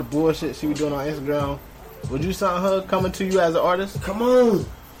mom and all the bullshit she was doing on Instagram, would you sign her coming to you as an artist? Come on.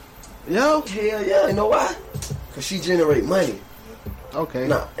 Yo? Hell yeah. You know why? Because she generate money. Okay.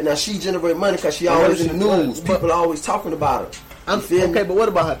 Now she generate money because she always in the news. People are always talking about her. Okay, but what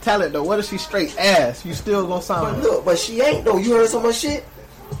about her talent though? What if she straight ass? You still gonna sign her? Look, but she ain't though. You heard so much shit?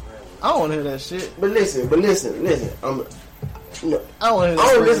 I don't wanna hear that shit. But listen. I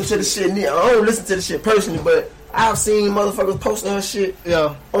don't listen to the shit. I don't listen to the shit personally, but I've seen motherfuckers posting her shit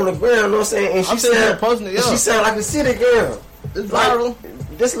on the ground, you know what I'm saying? And she sound like a city girl. It's viral.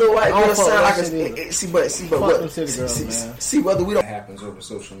 This little white girl sound like a see whether we don't happens over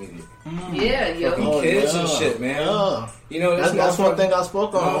social media. Yeah, yo. Kids and shit, man. Yeah. You know that's one thing I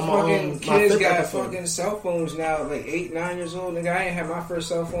spoke on. Fucking kids got fucking cell phones now, like 8, 9 years old. Nigga, I ain't had my first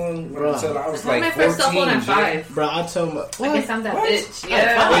cell phone until I was like 14. My first cell phone at 5. Bro, I tell my I guess I'm that bitch.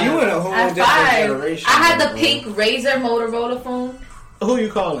 Yeah. Well, you in a whole different generation. I had the pink Razor Motorola phone. Who you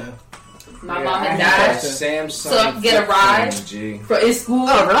calling? My mom and dad, Samsung, so I can get a ride for in school.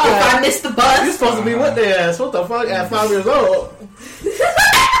 If I miss the bus, you supposed to be with their ass. What the fuck? At 5 years old,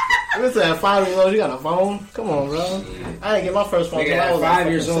 listen, at 5 years old, you got a phone? Come on, bro. I didn't get my first phone. Nigga, at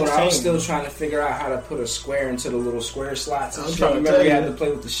 5 years old, I was still trying to figure out how to put a square into the little square slots. And shit. Remember, you had to play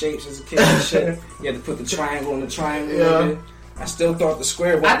with the shapes as a kid and shit. You had to put the triangle in the triangle. Yeah. I still thought the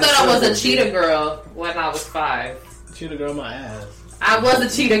square. I thought I was a cheetah girl when I was 5. Cheetah girl, my ass. I was a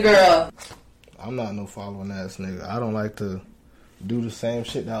cheetah girl. I'm not no following ass nigga. I don't like to do the same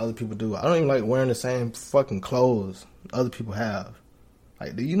shit that other people do. I don't even like wearing the same fucking clothes other people have.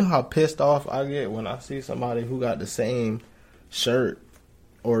 Like, do you know how pissed off I get when I see somebody who got the same shirt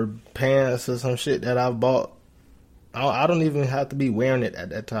or pants or some shit that I bought? I don't even have to be wearing it at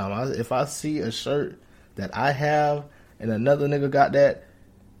that time. If I see a shirt that I have and another nigga got that,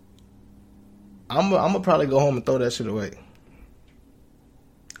 I'm gonna probably go home and throw that shit away.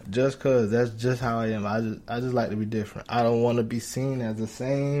 Just cause that's just how I am. I just like to be different. I don't want to be seen as the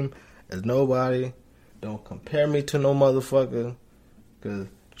same as nobody. Don't compare me to no motherfucker. Cause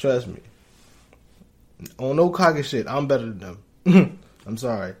trust me, on no cocky shit, I'm better than them. I'm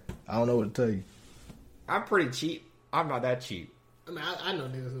sorry. I don't know what to tell you. I'm pretty cheap. I'm not that cheap. I mean, I know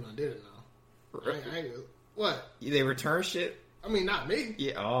niggas who done did it now. What? They return shit? I mean, not me.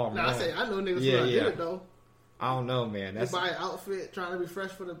 Yeah. Oh man. I say I know niggas who done did it though. I don't know, man. You buy an outfit trying to be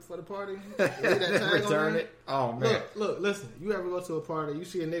fresh for the party. Return it. Oh man. Look, listen. You ever go to a party? You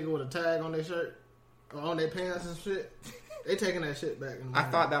see a nigga with a tag on their shirt or on their pants and shit. They taking that shit back in the morning. I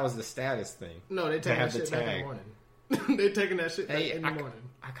thought that was the status thing. No, they taking that shit back in the morning. They taking that shit back in the morning.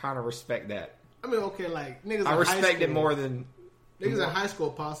 I kind of respect that. I mean, okay, like niggas. I respect it more than niggas in high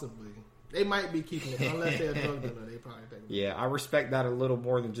school. Possibly, they might be keeping it unless they're a drug dealer. They probably take it. Yeah, I respect that a little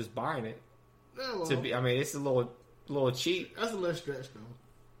more than just buying it. Yeah, well, to be, I mean, it's a little cheap. That's a little stretch, though.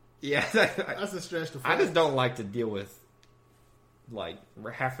 Yeah, that's a stretch. I just don't like to deal with like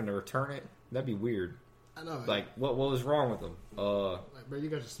having to return it. That'd be weird. I know. Like, what was wrong with them? Like, bro, you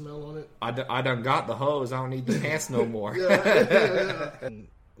got your smell on it. I done got the hose. I don't need the pants no more. Yeah. And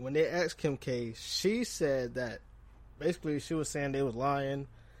when they asked Kim K, she said that basically she was saying they was lying.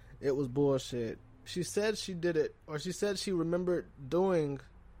 It was bullshit. She said she did it, or she said she remembered doing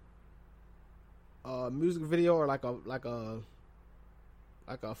a music video or like a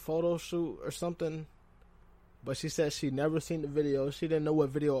photo shoot or something. But she said she never seen the video. She didn't know what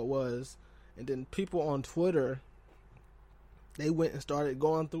video it was. And then people on Twitter, they went and started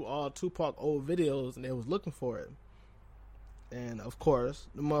going through all Tupac old videos and they was looking for it. And of course,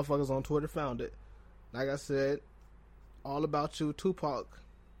 the motherfuckers on Twitter found it. Like I said, All About You, Tupac,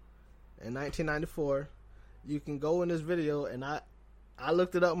 in 1994. You can go in this video, and I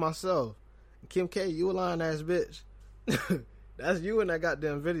looked it up myself. Kim K, you a lying ass bitch. That's you in that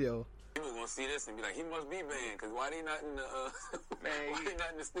goddamn video. People gonna see this and be like, he must be banned, cause why they not in the why they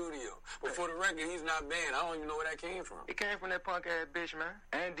not in the studio? But for the record, he's not banned. I don't even know where that came from. It came from that punk ass bitch, man.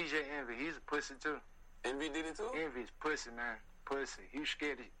 And DJ Envy, he's a pussy too. Envy did it too? Envy's pussy, man. Pussy. He was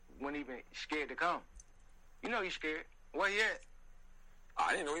scared wasn't even scared to come. You know he's scared. Where he at?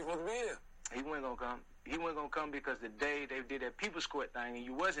 I didn't know he was supposed to be here. He wasn't gonna come. He wasn't gonna come because the day they did that People's Court thing and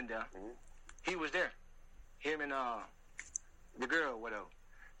you wasn't there, he was there. Him and the girl, whatever.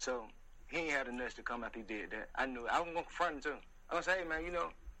 So he ain't had the nuts to come after he did that. I knew it. I was gonna confront him too. I was gonna say, hey man,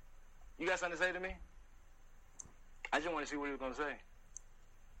 you got something to say to me? I just want to see what he was gonna say.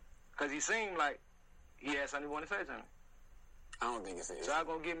 Cause he seemed like he had something he wanted to say to me. I don't think it's an issue. So I'm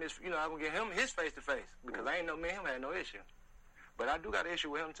gonna give him his, I'm gonna give him his face to face because I ain't know me and him had no issue. But I do got an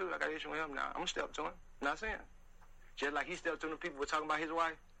issue with him too. I got an issue with him now. I'm gonna step to him. Not saying. Just like he stepped to the people who were talking about his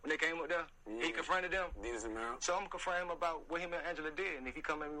wife when they came up there. He confronted them. So I'm gonna confront him about what him and Angela did. And if he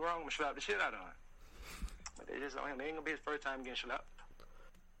come at me wrong, I'm gonna slap the shit out of him. But they just on him. It ain't gonna be his first time getting slapped.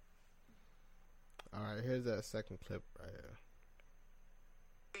 All right, here's that second clip right here.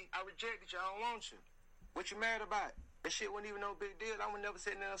 I rejected you. I don't want you. What you mad about? That shit wasn't even no big deal. I would never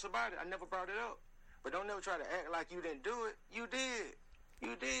say nothing else about it. I never brought it up. But don't never try to act like you didn't do it. You did.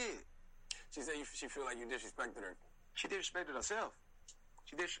 You did. She said she feel like you disrespected her. She disrespected herself.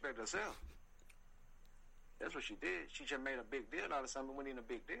 She disrespected herself. That's what she did. She just made a big deal out of something. It wasn't even a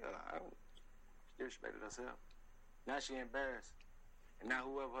big deal. She disrespected herself. Now she embarrassed. And now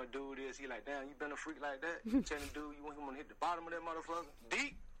whoever her dude is, he like, damn, you been a freak like that? You telling the dude you want him to hit the bottom of that motherfucker?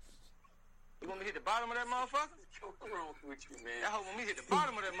 Deep? You want me to hit the bottom of that motherfucker? What's wrong with you, man? That hoe want me to hit the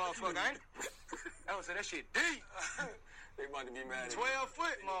bottom of that motherfucker, ain't it? That hoe said that shit deep. They about to be mad at 12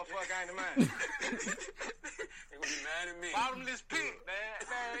 foot motherfucker, ain't it, man? They gonna be mad at me. Bottomless pit, man.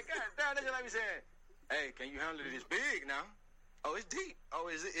 Man, goddamn, that's just like me saying, hey, can you handle it this big now? Oh, it's deep. Oh,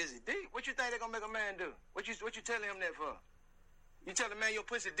 is it deep? What you think they gonna make a man do? What you telling him that for? You tell the man your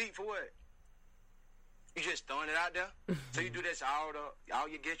pussy deep for what? You just throwing it out there? So you do this all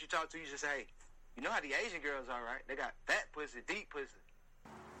your guests you talk to, you just say, hey, you know how the Asian girls are, right? They got fat pussy, deep pussy.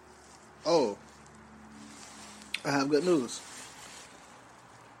 Oh, I have good news.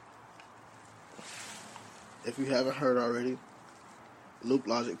 If you haven't heard already, Loop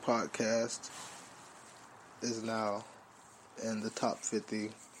Logic Podcast is now in the top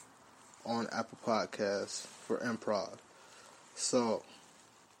 50 on Apple Podcasts for Improv. So,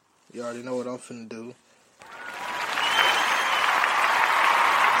 you already know what I'm finna do.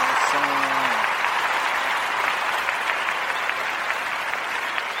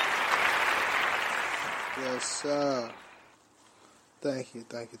 Yes, sir. Thank you.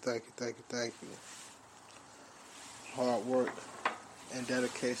 Hard work and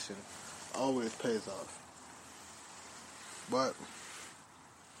dedication always pays off. But,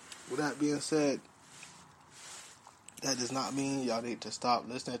 with that being said, that does not mean y'all need to stop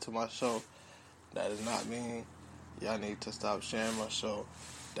listening to my show. That does not mean y'all need to stop sharing my show.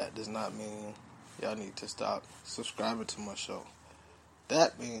 That does not mean y'all need to stop subscribing to my show.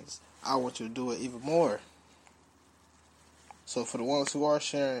 That means I want you to do it even more. So for the ones who are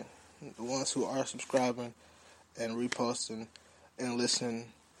sharing, the ones who are subscribing and reposting and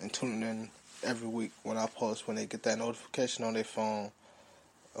listening and tuning in every week when I post, when they get that notification on their phone,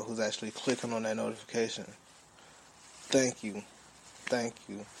 or who's actually clicking on that notification, thank you.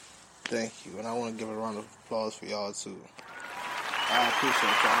 And I want to give a round of applause for y'all too. I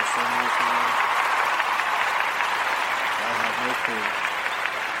appreciate y'all so much, man. I have no clue at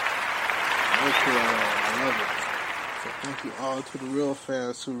all. I love it. So thank you all to the real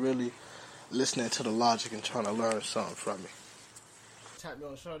fans who really listening to the logic and trying to learn something from me. Tap me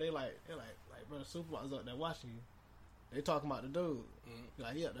on the show, they like, brother, Supermarket's up there watching you. They talking about the dude.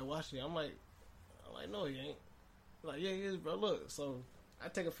 Like, he up there watching you. I'm like, no, he ain't. Like, yeah, he is, bro. Look, so I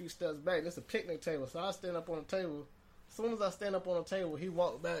take a few steps back. This is a picnic table, so I stand up on the table. As soon as I stand up on the table, he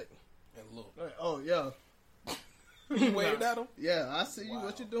walked back and look. Like, oh yeah. You waved at him? Yeah, I see you. Wow.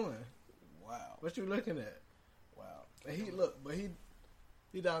 What you doing? Wow. What you looking at? Wow. And he look, but he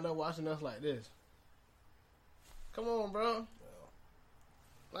down there watching us like this. Come on, bro. Well,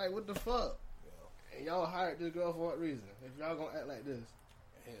 like, what the fuck? Well, and y'all hired this girl for what reason? If y'all gonna act like this?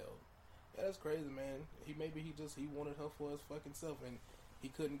 Hell. Yeah, that's crazy, man. He wanted her for his fucking self, and he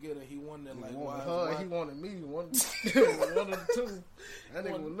couldn't get her. He wanted her, like, why? He wanted me. One of the two. That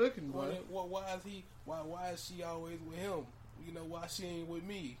nigga was looking, boy. Why is she always with him? You know, why she ain't with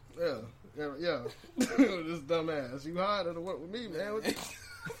me? Yeah. This dumbass. You hired her to work with me, man.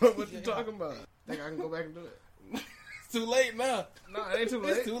 What you talking about? Think I can go back and do it? It's too late now. No, it ain't too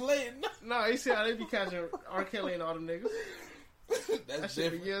late. It's too late now. No, you see how they be catching R. Kelly and all them niggas? That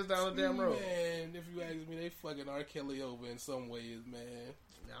shit be years down the damn road. Man, if you ask me, they fucking R. Kelly over in some ways, man.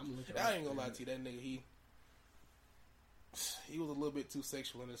 Yeah, I'm looking. I ain't gonna lie to you, that nigga, he was a little bit too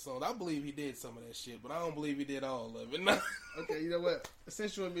sexual in his song. I believe he did some of that shit, but I don't believe he did all of it. No. Okay, you know what?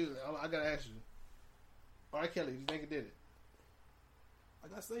 Essential music, I gotta ask you. R. Kelly, do you think he did it?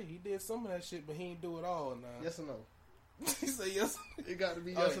 Like I say, he did some of that shit, but he ain't do it all now. Yes or no? He say yes. It got to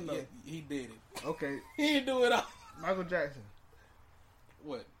be yes or no. Yeah, he did it. Okay. He ain't do it all. Michael Jackson.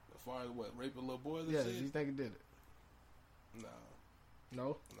 What? As far as what? Raping little boys and shit? shit? Do you think he did it? Nah.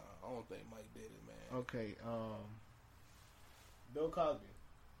 No? Nah, I don't think Mike did it, man. Okay, Bill Cosby.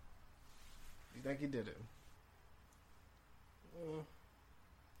 You think he did it? I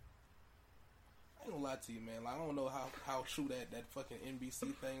ain't gonna lie to you, man. Like, I don't know how true that fucking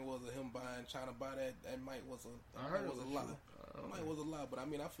NBC thing was of him trying to buy that. That might was a lie. It might was a lie, but I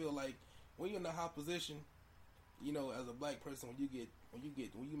mean, I feel like when you're in a high position, you know, as a black person, when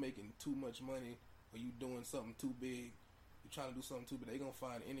you making too much money, or you doing something too big, you trying to do something too big, they gonna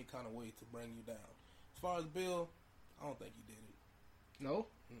find any kind of way to bring you down. As far as Bill, I don't think he did it. No.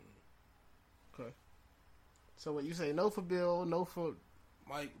 Okay. So what you say? No for Bill, no for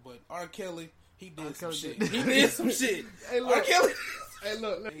Mike, but R. Kelly, he did R. some Kelly shit. did. He did some shit. Hey, look. R. Kelly. Hey,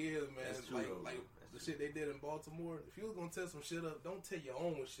 look. He is, man. Like the shit they did in Baltimore. If you was gonna tear some shit up, don't tear your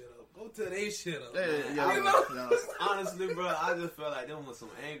own shit up. Go tear they shit up. Honestly, bro, I just felt like them was some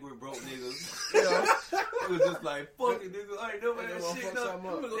angry broke niggas. It was just like, fuck it, nigga. I ain't never that shit up. I'm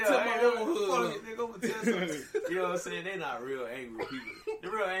gonna tear my own hood. Fuck it, nigga. I'm gonna tear something. You know what I'm saying? They not real angry people. The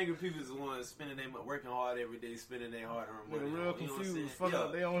real angry people is the ones spending their working hard every day, spending their hard earned money. They're real confused. Fuck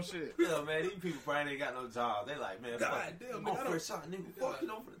up their own shit. Yeah, man. These people probably ain't got no job. They like, man, fuck it. damn, I'm first shot, nigga. Fuck you,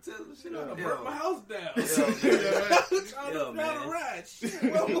 don't for the tear some shit up. Burn my house down. Yeah, man. Ride.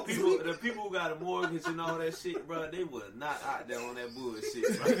 The people who got a mortgage and all that shit, bro, they was not out there on that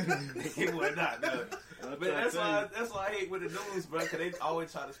bullshit, bro. They was not there. But that's why I hate with the news, bro, because they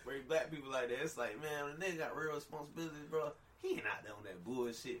always try to spray black people like that. It's like, man, when they got real responsibilities, bro, he ain't out there on that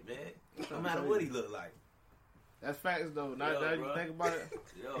bullshit, man. No matter what he look like. That's facts, though. Now that you think about it,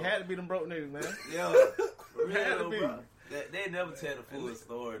 it had to be them broke niggas, man. It had to be. Bro. They never tell the full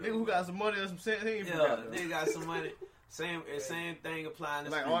story. Nigga who got some money or some sense, he ain't they got some money. Same thing applying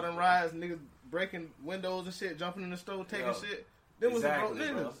to like street, all them riots, niggas breaking windows and shit, jumping in the store, taking shit. Them was some broke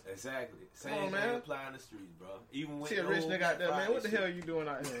niggas. Bro. Exactly. Same thing applying to the streets, bro. Even when see a rich nigga out there, man. What the hell are you doing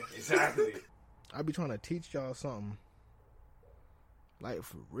out here? Exactly. I be trying to teach y'all something. Like,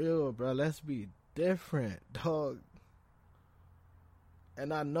 for real, bro. Let's be different, dog.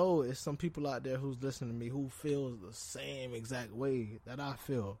 And I know it's some people out there who's listening to me who feels the same exact way that I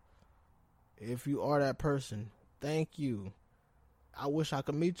feel. If you are that person, thank you. I wish I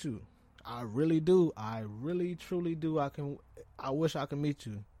could meet you. I really do. I really, truly do. I wish I could meet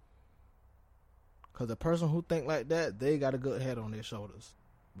you. Because a person who think like that, they got a good head on their shoulders.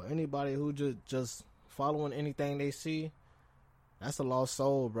 But anybody who just following anything they see, that's a lost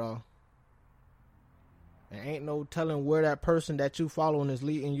soul, bro. There ain't no telling where that person that you following is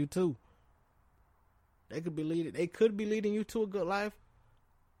leading you to. They could be leading you to a good life.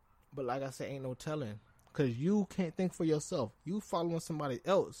 But like I said, ain't no telling. Because you can't think for yourself. You following somebody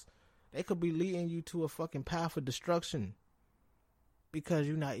else. They could be leading you to a fucking path of destruction. Because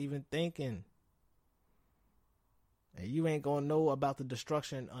you're not even thinking. And you ain't gonna know about the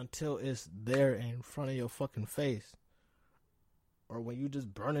destruction until it's there in front of your fucking face. Or when you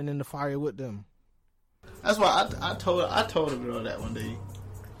just burning in the fire with them. That's why I told a girl that one day.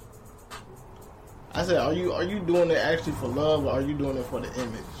 I said, "Are you doing it actually for love, or are you doing it for the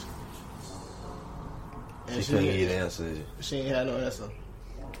image?" And she couldn't get the answer. She ain't had no answer.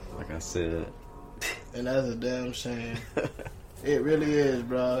 Like I said, and that's a damn shame. It really is,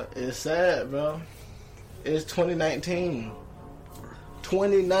 bro. It's sad, bro. It's 2019.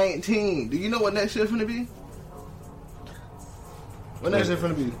 2019. Do you know what next year finna be? What next year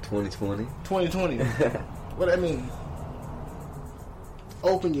finna be? 2020. 2020. What that mean?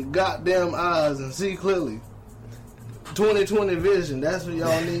 Open your goddamn eyes and see clearly. 2020 vision. That's what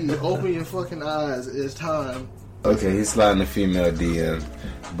y'all need. Open your fucking eyes. It's time. Okay, he's sliding a female DM,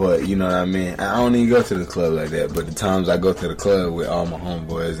 but you know what I mean? I don't even go to the club like that, but the times I go to the club with all my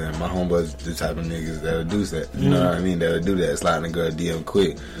homeboys, and my homeboys the type of niggas that'll do that. You know what I mean? That'll do that, sliding a girl DM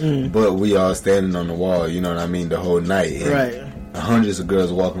quick. But we all standing on the wall, you know what I mean, the whole night. And right. Hundreds of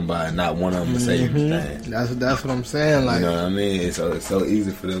girls walking by, and not one of them will say anything. That's what I'm saying. Like, you know what I mean? It's so easy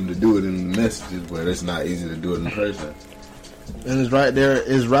for them to do it in the messages, but it's not easy to do it in person. And it's right there.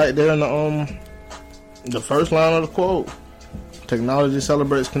 It's right there in the first line of the quote. Technology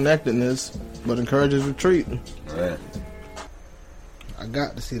celebrates connectedness, but encourages retreat. Right. I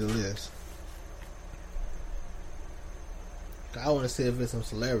got to see the list. I want to see if it's some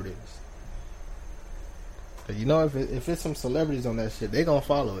celebrities. Cause you know, if it's some celebrities on that shit, they gonna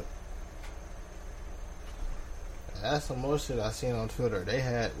follow it. That's some more shit I seen on Twitter. They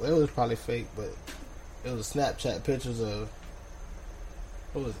had, well, it was probably fake, but it was Snapchat pictures of,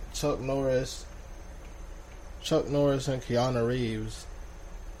 what was it, Chuck Norris and Keanu Reeves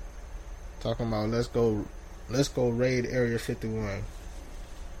talking about let's go raid Area 51.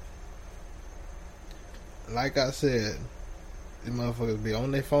 Like I said, these motherfuckers be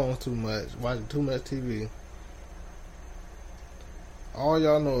on their phones too much, watching too much TV. All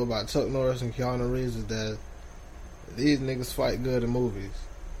y'all know about Chuck Norris and Keanu Reeves is that these niggas fight good in movies.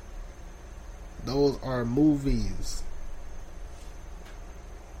 Those are movies.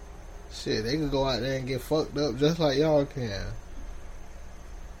 Shit, they can go out there and get fucked up just like y'all can.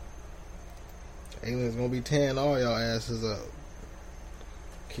 Aliens gonna be tearing all y'all asses up.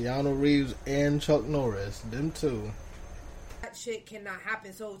 Keanu Reeves and Chuck Norris, them two. That shit cannot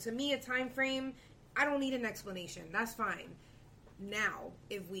happen. So to me, a time frame, I don't need an explanation. That's fine. Now,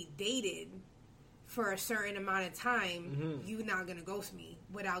 if we dated for a certain amount of time, you not gonna ghost me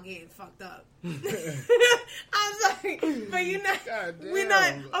without getting fucked up. I'm sorry, but you're not. We're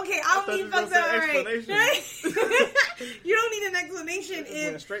not. Okay, I don't need fucked up. Right? You don't need an explanation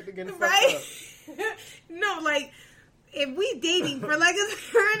if straight to getting right. fucked up. No, like. If we dating for like a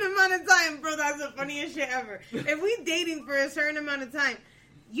certain amount of time, bro, that's the funniest shit ever. If we dating for a certain amount of time,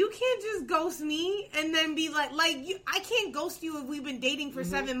 you can't just ghost me and then be like I can't ghost you if we've been dating for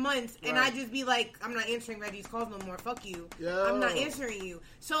 7 months and I just be like, I'm not answering Reggie's calls no more. Fuck you. Yeah. I'm not answering you.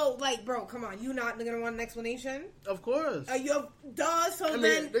 So like, bro, come on, you not gonna want an explanation? Of course. Duh. So I mean,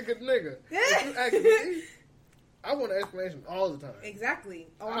 then, nigga. If you ask me, I want an explanation all the time. Exactly.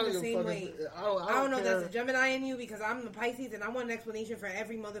 I'm the same way. I don't know if that's a Gemini in you because I'm the Pisces and I want an explanation for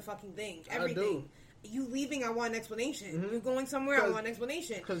every motherfucking thing. Everything. I do. You leaving, I want an explanation. You going somewhere, I want an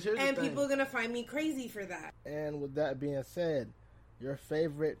explanation. And people are going to find me crazy for that. And with that being said, your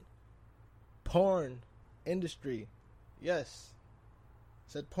favorite porn industry. Yes.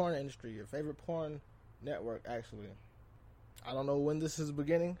 I said porn industry. Your favorite porn network, actually. I don't know when this is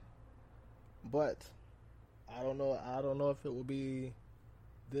beginning, but I don't know if it will be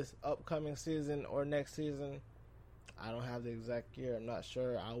this upcoming season or next season. I don't have the exact year. I'm not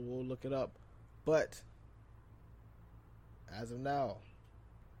sure. I will look it up. But as of now,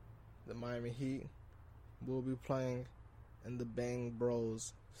 the Miami Heat will be playing in the Bang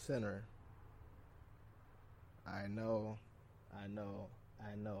Bros Center. I know.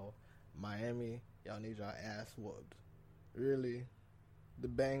 Miami, y'all need y'all ass whooped. Really? The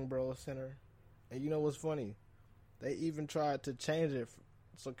Bang Bros Center? And you know what's funny? They even tried to change it.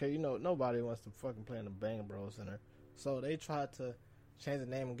 So, okay, you know, nobody wants to fucking play in the Bang Bros Center. So they tried to change the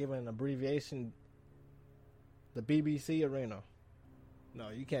name and give it an abbreviation. The BBC Arena. No,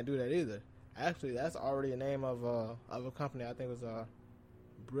 you can't do that either. Actually, that's already a name of a company. I think it was a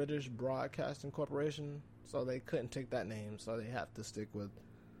British Broadcasting Corporation. So they couldn't take that name. So they have to stick with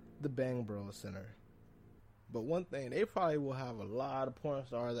the Bang Bros Center. But one thing, they probably will have a lot of porn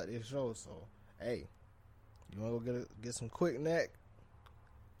stars at this show. So, hey, you want to go get some quick neck?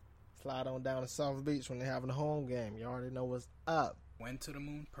 Slide on down to South Beach when they're having a home game. You already know what's up. Went to the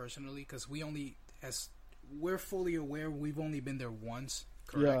moon personally because we're fully aware we've only been there once.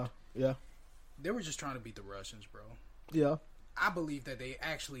 Correct? Yeah. They were just trying to beat the Russians, bro. Yeah. I believe that they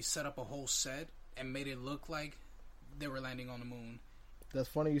actually set up a whole set and made it look like they were landing on the moon. That's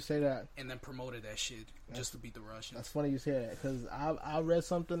funny you say that. And then promoted that shit just to beat the Russians. That's funny you say that because I read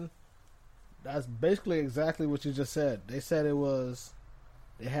something that's basically exactly what you just said. They said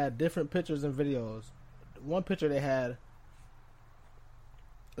they had different pictures and videos. One picture they had,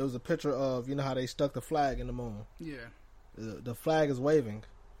 it was a picture of, you know how they stuck the flag in the moon? Yeah. The flag is waving.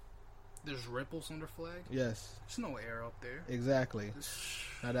 There's ripples on the flag? Yes. There's no air up there. Exactly.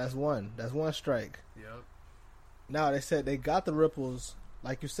 Now that's one. That's one strike. Yep. Now they said they got the ripples,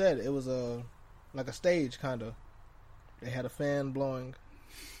 like you said, it was like a stage kind of. They had a fan blowing.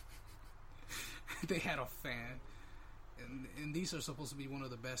 They had a fan. And these are supposed to be one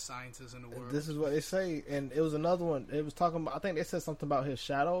of the best scientists in the world. This is what they say. And it was another one. It was talking about, I think they said something about his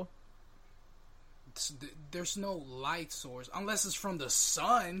shadow. There's no light source unless it's from the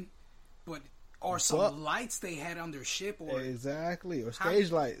sun, or some lights they had on their ship, or exactly, or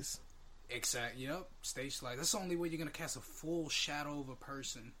stage lights. Exactly. Yep, stage lights. That's the only way you're gonna cast a full shadow of a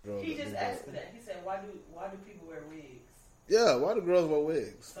person. Bro, he just asked for that. He said, "Why do people wear wigs?" Yeah, why do girls wear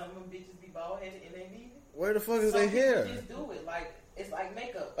wigs? Some of them bitches be bald headed and they need it. Where the fuck is their hair? Just do it like it's like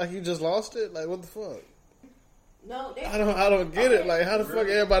makeup. Like you just lost it? Like what the fuck? No, I don't get it. Like how the fuck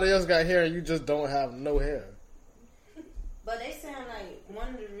everybody else got hair and you just don't have no hair? But they sound like one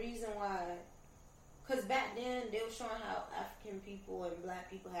of the reasons why, because back then they were showing how African people and black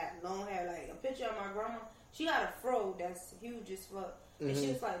people had long hair. Like a picture of my grandma, she got a fro that's huge as fuck, and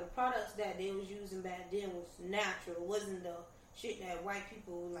she was like the products that they was using back then was natural. It wasn't the shit that white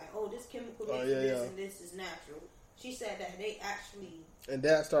people were like, oh, this chemical makes this and this is natural. She said that they actually... And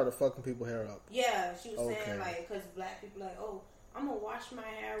that started fucking people hair up. Yeah, she was saying, like, because black people like, oh, I'm going to wash my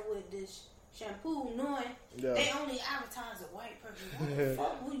hair with this shampoo, knowing they only advertise a white person. What the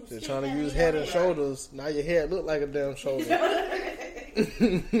fuck will you They're trying to use head and shoulders. Now your hair look like a damn shoulder.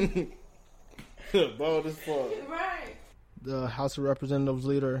 Bold as fuck. Right. The House of Representatives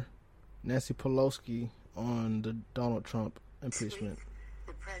leader, Nancy Pelosi, on the Donald Trump impeachment.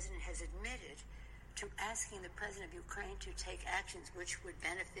 The president has admitted to asking the president of Ukraine to take actions which would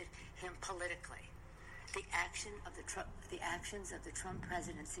benefit him politically. The actions of the Trump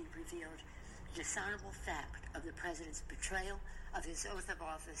presidency revealed the dishonorable fact of the president's betrayal of his oath of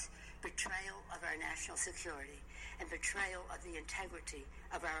office, betrayal of our national security, and betrayal of the integrity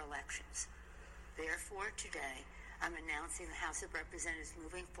of our elections. Therefore, today, I'm announcing the House of Representatives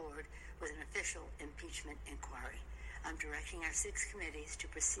moving forward with an official impeachment inquiry. I'm directing our 6 committees to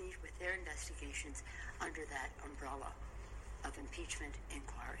proceed with their investigations under that umbrella of impeachment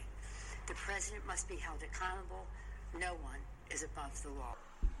inquiry. The president must be held accountable. No one is above the law.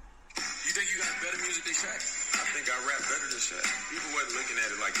 You think you got better music than Shaq? I think I rap better than Shaq. People wasn't looking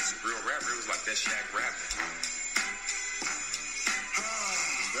at it like it's a real rapper. It was like that Shaq rapping.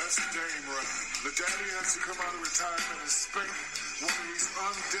 That's Dame rapping. The daddy has to come out of retirement and spank one of these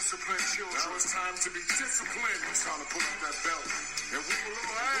undisciplined children. Now it's time to be disciplined. It's time to put up that belt and whoop a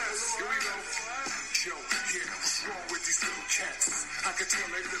little ass. Here we go. Yo, yeah, what's wrong with these little cats? I can tell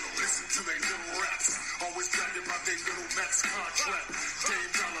they little, listen to they little raps. Always bragging about they little max contract. Dame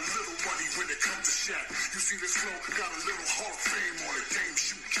got a little money when it comes to Shaq. You see this flow, got a little Hall of Fame on it. Dame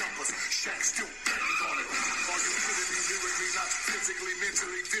shoot jumpers, Shaq still bang on it. Are you kidding me, lyrically, not physically,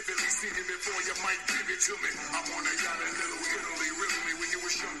 mentally, vividly? Seen it before, you might give it to me. I'm on a yacht in Little Italy, riddle me when you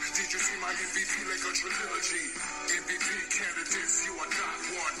was young. Did you see my MVP like a trilogy? MVP candidates, you are not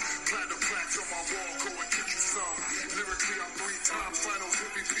one. Platinum plaques on my wall, go and get you some. Lyrically, I'm 3 times finals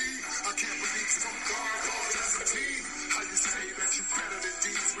MVP. I can't believe some guard as a team. How you say that you better than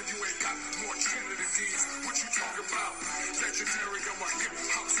these when you ain't got more cheddar than these? What you talking about? Legendary, I'm a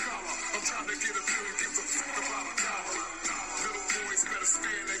hip-hop scholar. I'm trying to get a million, give a fuck about a dollar. Little boys better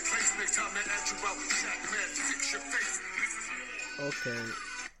stay in their place next time they ask you about Shaq, man, fix your face. Okay.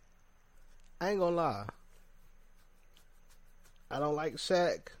 I ain't gonna lie. I don't like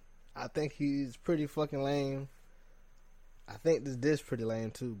Shaq. I think he's pretty fucking lame. I think this diss pretty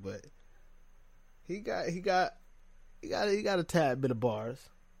lame too, but he got a tad bit of bars.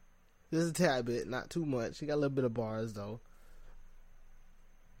 Just a tad bit, not too much. He got a little bit of bars though.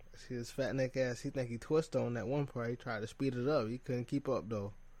 See his fat neck ass, he think he twisted on that one part. He tried to speed it up. He couldn't keep up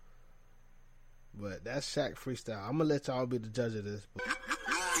though. But that's Shaq freestyle. I'm gonna let y'all be the judge of this.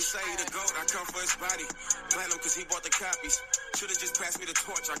 He say he the GOAT, I come for his body. Blame him cause he bought the copies. Should've just passed me the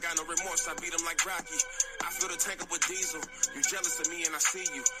torch, I got no remorse, I beat him like Rocky. I fill the tank up with diesel, you jealous of me and I see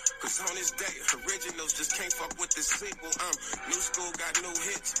you. Cause on this day, originals just can't fuck with this sequel. New school got new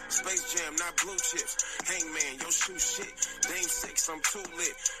hits, Space Jam, not blue chips. Hangman, yo shoot shit, Dame 6, I'm too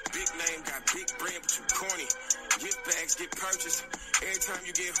lit. Big name, got big bread, but you corny. Gift bags get purchased, every time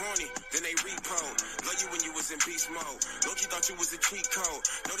you get horny, then they repo. Love you when you was in beast mode, Loki thought you was a cheat code.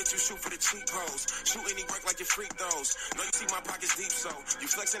 Know that you shoot for the cheap hoes, shoot any work like you freak those. Know you see my pockets deep, so you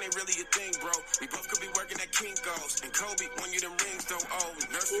flexing ain't really a thing, bro. We both could be working at Kinko's, and Kobe won you them rings, though. Oh,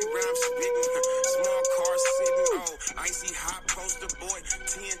 nursery rhymes spitting, small cars sitting, oh, icy hot poster boy,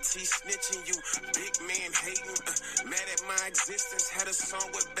 TNT snitching you, big man hating, mad at my existence, had a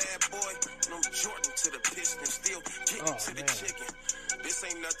song with Bad Boy, no Jordan to the Pistons, still getting to the chicken. This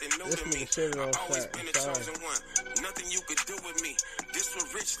ain't nothing new to me. I always been the chosen one. Nothing you could do with me. This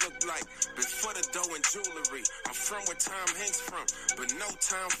what rich look like. Before the dough and jewelry. I'm from where Tom Hanks from, but no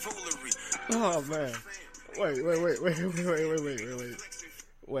time foolery. Oh man.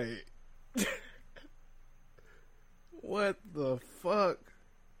 Wait. What the fuck?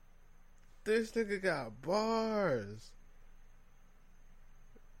 This nigga got bars.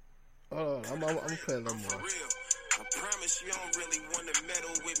 Hold on, I'm playing a little more. I promise you don't really want to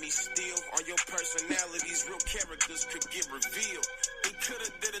meddle with me still. All your personalities, real characters could get revealed. We coulda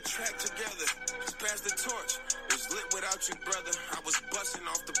did a track together, just pass the torch. Was lit without you, brother. I was busting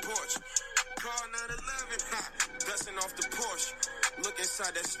off the porch. Call 911, ha, dusting off the Porsche. Look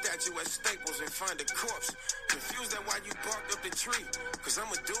inside that statue at Staples and find a corpse. Confused at why you barked up the tree, cause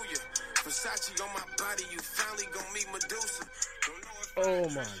I'ma do ya. Versace on my body, you finally gon' meet Medusa. Don't know if oh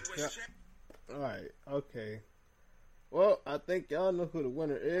my god. Alright, okay. Well, I think y'all know who the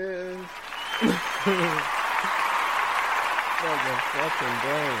winner is. Fucking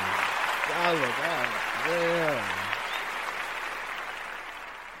Dame. Damn.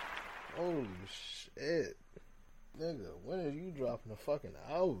 Holy shit. Nigga, when are you dropping a fucking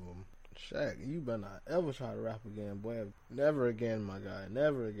album? Shaq, you better not ever try to rap again, boy. Never again, my guy.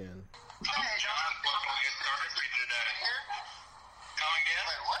 Never again.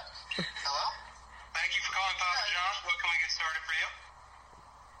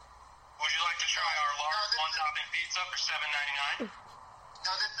 would you like to try our large one-topping pizza for $7.99?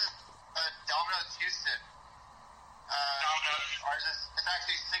 No, this is Domino's Houston. Domino's. Ours is, it's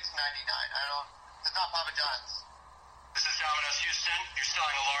actually $6.99. It's not Papa John's. This is Domino's Houston. You're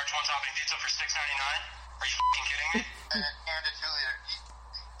selling a large one-topping pizza for $6.99? Are you fucking kidding me? And a 2-liter.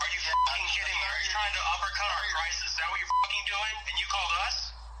 Are you fucking kidding me? Are you trying to uppercut our prices? Is that what you're fucking doing? And you called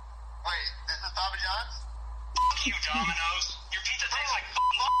us? Wait, this is Papa John's? Fuck you, Domino's. Your pizza tastes like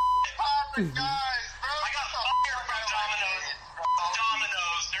fucking Papa John's, bro. I got fired from Domino's.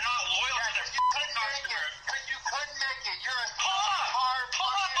 Domino's. They're not loyal to their fucking customers. You couldn't make it. You're a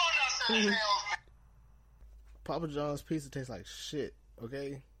Pull up on us. salesman. Papa John's pizza tastes like shit,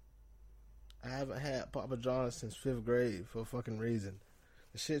 okay? I haven't had Papa John's since 5th grade for a fucking reason.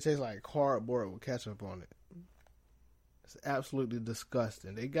 The shit tastes like cardboard with ketchup on it. It's absolutely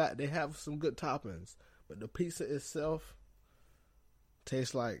disgusting. They have some good toppings, but the pizza itself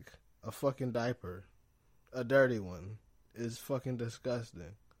tastes like a fucking diaper. A dirty one. It's fucking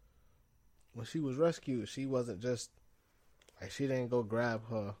disgusting. When she was rescued, she wasn't just like, she didn't go grab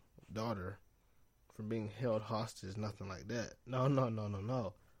her daughter from being held hostage, nothing like that.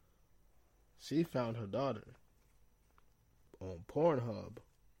 No. She found her daughter on Pornhub,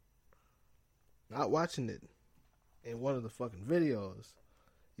 not watching it in one of the fucking videos.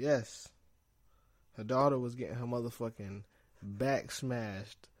 Yes, her daughter was getting her motherfucking back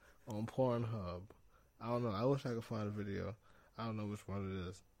smashed on Pornhub. I don't know. I wish I could find a video. I don't know which one it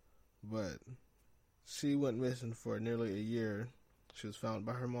is. But she went missing for nearly a year. She was found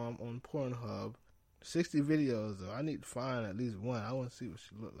by her mom on Pornhub. 60 videos, though. I need to find at least one. I want to see what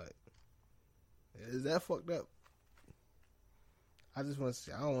she looked like. Is that fucked up? I just want to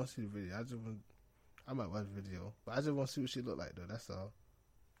see. I don't want to see the video. I might watch the video. But I just want to see what she looked like, though. That's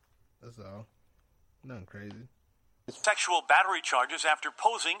all. Nothing crazy. Sexual battery charges after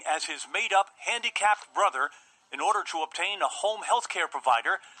posing as his made-up handicapped brother in order to obtain a home health care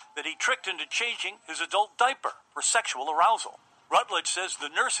provider that he tricked into changing his adult diaper for sexual arousal. Rutledge says the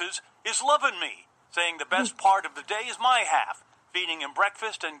nurses is loving me, saying the best part of the day is my half, feeding him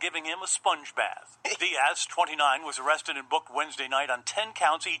breakfast and giving him a sponge bath. Diaz, 29, was arrested and booked Wednesday night on 10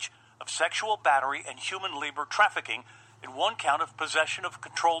 counts each of sexual battery and human labor trafficking and 1 count of possession of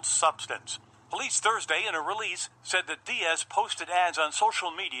controlled substance. Police Thursday, in a release, said that Diaz posted ads on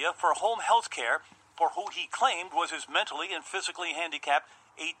social media for home health care for who he claimed was his mentally and physically handicapped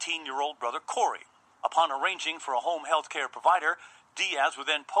 18-year-old brother Corey. Upon arranging for a home health care provider, Diaz would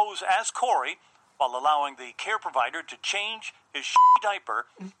then pose as Corey while allowing the care provider to change his diaper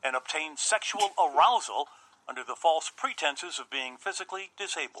and obtain sexual arousal under the false pretenses of being physically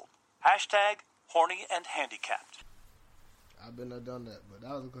disabled. Hashtag horny and handicapped. I've been there, done that, but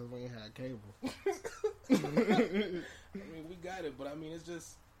that was because we ain't had cable. I mean, we got it, but I mean, it's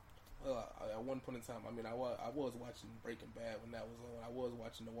just at one point in time. I mean, I was watching Breaking Bad when that was on. I was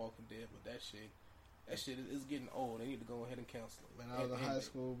watching The Walking Dead, but that shit is getting old. They need to go ahead and cancel it. Man, I was in high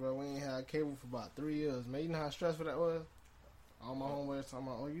school, bro. We ain't had cable for about 3 years. Man, you know how stressful that was? All my homies talking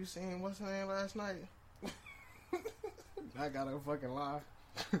about, oh, you seen what's her name last night? I gotta fucking lie.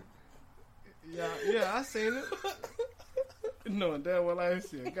 Yeah, I seen it. No, damn well I ain't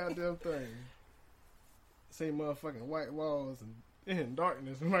seen a goddamn thing. Seen motherfucking white walls and in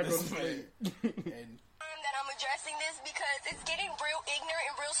darkness when I go to sleep. That I'm addressing this because it's getting real ignorant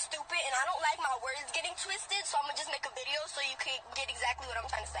and real stupid, and I don't like my words getting twisted, so I'm gonna just make a video so you can get exactly what I'm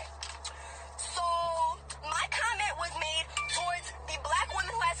trying to say. So my comment was made towards the black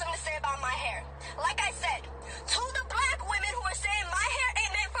women who had something to say about my hair. Like I said, to the black women who are saying my hair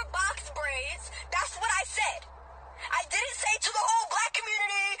ain't meant for box braids, that's what I said. I didn't say to the whole black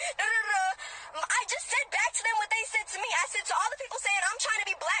community, I just said back to them what they said to me. I said to all the people saying I'm trying to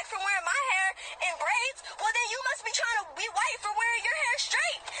be black for wearing my hair in braids, well then you must be trying to be white for wearing your hair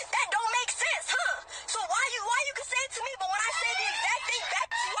straight. That don't make sense, huh? So why you can say it to me, but when I say the exact thing back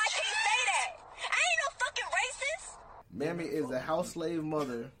to you, I can't say that. I ain't no fucking racist. Mammy is a house slave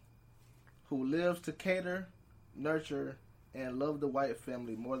mother who lives to cater, nurture, and love the white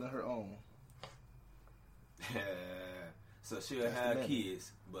family more than her own. So she'll have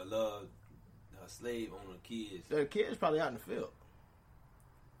kids, but love her slave owner kids. The kids probably out in the field.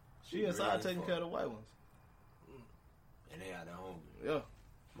 She inside really taking care of the white ones. And they out there hungry. Yeah.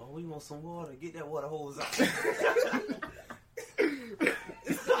 Mom, we want some water. Get that water hose out.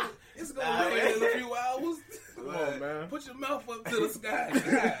 It's gonna rain in a few hours. Come on, man. Put your mouth up to the sky.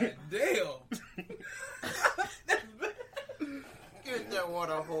 God damn. Get that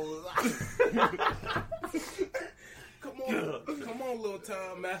water hose out. Come on, little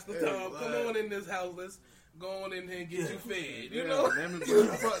Tom, Master Tom. Come on in this house. Let's go on in here and get you fed. You Yeah, know? man, but you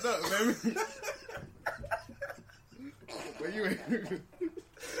fucked up, man. But you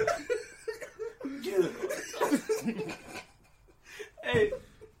Hey,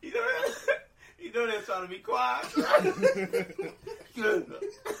 you know they're trying to be quiet.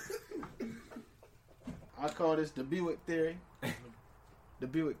 I call this the Buick theory. The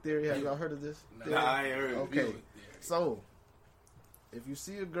Buick theory. Have y'all heard of this? Nah, I ain't heard of Okay, Buick. so if you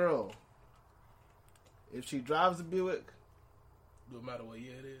see a girl, if she drives a Buick, No matter what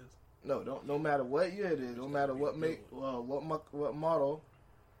year it is. no matter what year it is, no matter what make, what model,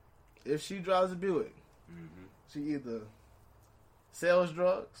 if she drives a Buick, she either sells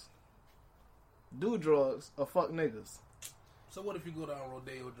drugs, do drugs, or fuck niggas. So what if you go down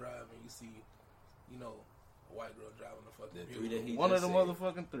Rodeo Drive and you see, you know, a white girl driving a fucking Buick? One of the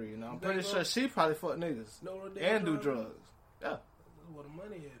motherfucking three. Now I'm pretty sure she probably fuck niggas No Rodeo and do Drive? drugs. Yeah. That's where the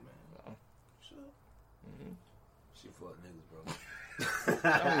money is, man. Sure. She fuck niggas, bro.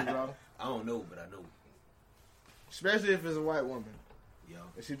 Tell me, bro. I don't know, but I know. Especially if it's a white woman. Yo.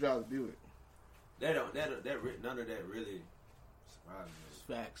 And she drives a Buick. None of that really surprised me. It's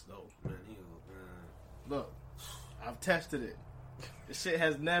facts, though. Man. Look, I've tested it. This shit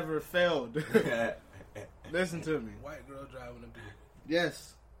has never failed. Listen to me. White girl driving a Buick.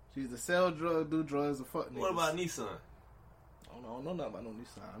 Yes. She's a sell drug, do drugs, or fuck niggas. What about Nissan? I don't know nothing about no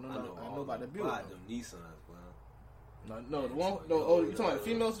Nissan. I know about the Buick. Buy them Nissans, bro. No, the one. No, oh, you talking about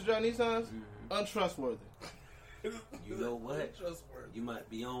females who drive Nissans? Untrustworthy. You know what? Untrustworthy. You might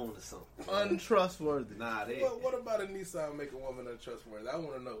be on to something. Untrustworthy. Nah, they. What about a Nissan make a woman untrustworthy? I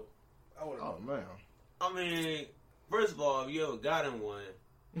want to know. Oh man. I mean, first of all, if you ever got in one,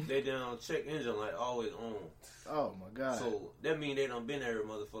 they done check engine light always on. Oh my god. So that mean they done been every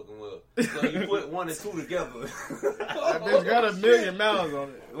motherfucking well. So you put 1 and 2 together. That bitch got 1,000,000 miles on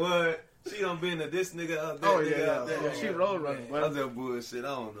it. What? She done been to this nigga up that nigga up there. Yeah, she road running. That's that bullshit. I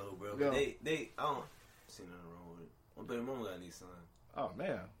don't know, bro. But Yeah. they I don't see nothing wrong with it. My baby mama got Nissan. Oh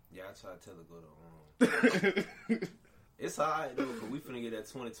man. Yeah, I try to tell her go to It's alright though, cause we finna get that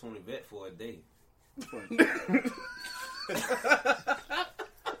 2020 vet for a day.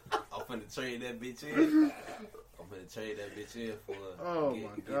 I'm finna trade that bitch in. For Oh get my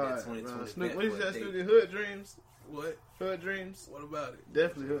that god, 2020 bro. vet Snoop, what for you a said, day. Snooki? Hood dreams? What? Hood dreams? What about it?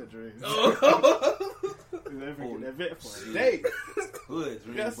 Definitely hood dreams. Oh. That vet for a day. Hood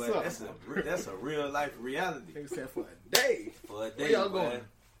dreams, Yes, but sir. that's a real life reality. Nigga said for a day. For a day, Where y'all boy. going?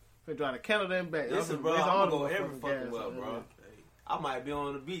 Finna drive to Canada and back. Listen, Y'all bro, finna waste I'm all gonna go the every motherfucking fucking gas well, on bro. that. I might be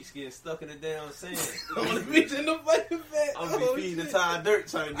on the beach getting stuck in the damn sand. On the beach in the fucking vet. I'm gonna be feeding the tire dirt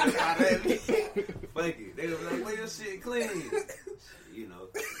trying to get out of me. Fuck it. They gonna be like, where your shit clean? You know.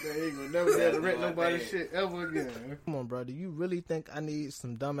 They ain't gonna never dare to rent That's my nobody's bad. shit ever again. Come on, bro. Do you really think I need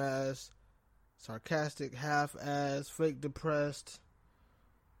some dumbass, sarcastic, half-ass, fake depressed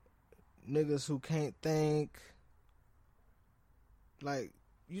niggas who can't think? Like,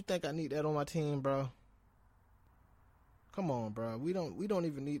 you think I need that on my team, bro? Come on, bro. We don't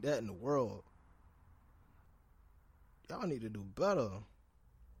even need that in the world. Y'all need to do better.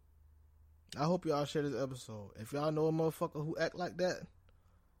 I hope y'all share this episode. If y'all know a motherfucker who act like that,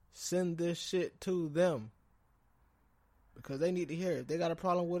 send this shit to them. Because they need to hear it. If they got a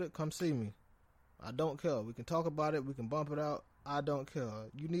problem with it, come see me. I don't care. We can talk about it. We can bump it out. I don't care.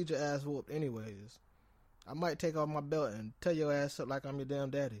 You need your ass whooped anyways. I might take off my belt and tear your ass up like I'm your damn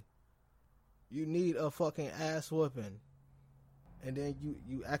daddy. You need a fucking ass whooping. And then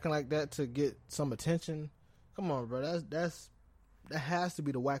you acting like that to get some attention. Come on, bro. That has to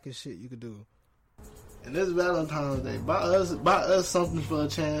be the wackest shit you could do. And this Valentine's Day, buy us something for a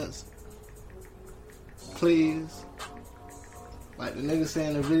chance, please. Like the nigga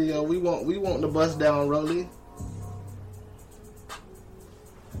saying in the video, we want the bust down Rolly.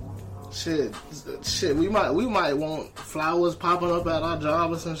 Shit. We might want flowers popping up at our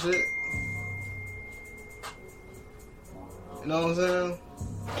job or some shit. You know what I'm saying?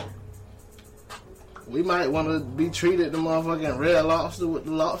 We might want to be treated the motherfucking Red Lobster with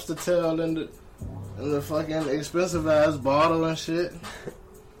the lobster tail and the fucking expensive ass bottle and shit.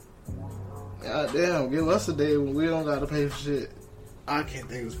 God damn, give us a day when we don't gotta pay for shit. I can't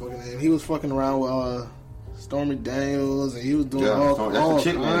think of his fucking name. He was fucking around with Stormy Daniels and he was doing all that's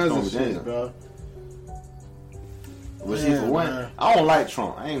the chick kinds named of Stormy shit, Daniels. bro. Well, see, for one, man. I don't like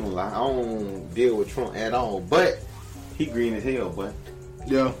Trump. I ain't gonna lie. I don't deal with Trump at all. But he green as hell, boy.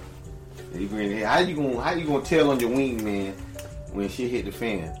 Yeah. He green as hell. How you gonna tell on your wingman when shit hit the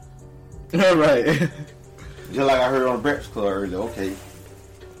fan? Right. Just like I heard on the Breakfast Club earlier. Okay.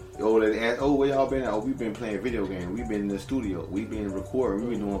 They asked, where y'all been at? Oh, we been playing video games. We been in the studio. We been recording.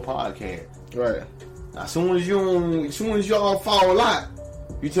 We been doing podcasts. Right. As soon as y'all fall out,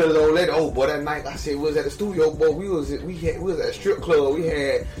 you tell the old lady, oh boy, that night I said we was at the studio, boy, we was at a strip club, we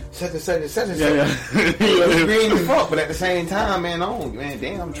had such and such and such and such. Yeah. Green as fuck, but at the same time, man,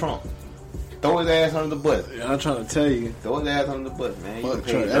 damn Trump. Throw his ass under the bus. Yeah, I'm trying to tell you. Throw his ass under the bus, man. You can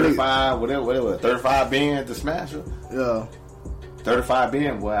pay 35, whatever, 35 billion to smash her. Yeah. 35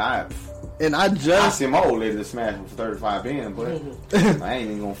 billion, boy, I see my old lady to smash him for 35 billion, but I ain't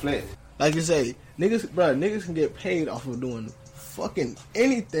even gonna flex. Like you say, niggas can get paid off of doing fucking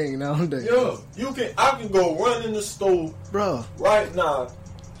anything nowadays. Yeah, I can go run in the store, bro, right now,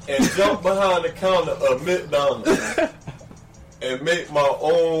 and jump behind the counter of McDonald's and make my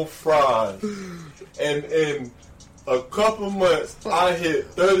own fries. And in a couple months, I hit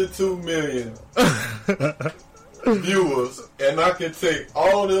 32 million viewers, and I can take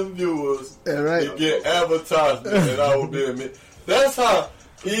all them viewers and get advertisement, and I will be a million. That's how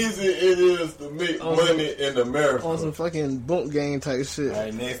easy it is to make money in America. On some fucking boot game type shit.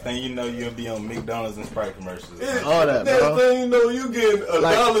 Alright, next thing you know, you'll be on McDonald's and Sprite commercials. All that, next bro. thing you know, you getting a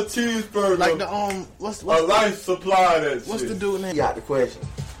dollar cheeseburger. Like the what's a life supply of that what's shit. the dude name? You got the question.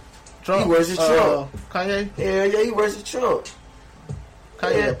 Trump. He versus Trump. Kanye? Yeah, he versus Trump.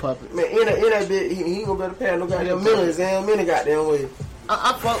 Kanye a puppet. Man, in that bit, he ain't gonna better pay no goddamn millions and many goddamn way.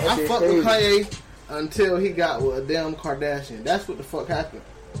 I fuck with Kanye until he got with a damn Kardashian. That's what the fuck happened.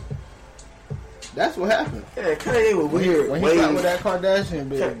 That's what happened. Yeah, Kanye was weird. When he got with that Kardashian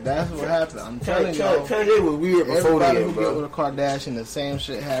bitch, that's what happened. I'm telling you. Kanye was weird before that, Everybody who bro. get with a Kardashian, the same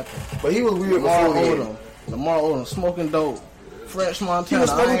shit happened. But he was weird before that. Lamar Odom smoking dope. French Montana. He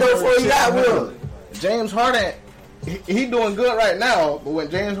was smoking dope before he got with him. James Harden, he doing good right now, but when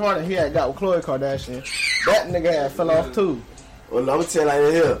James Harden he had got with Khloe Kardashian, that nigga had fell off too. Well, I'm gonna tell you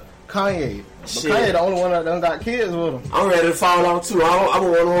like here. Kanye. But Shit. Kanye the only one that done got kids with him. I'm ready to fall off too. I'm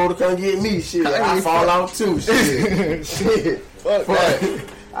gonna want to come get me. Shit, I fall off too. Shit, shit. Fuck that.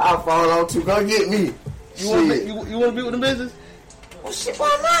 I fall off too. Come get me. You want to be with the business? Well, shit,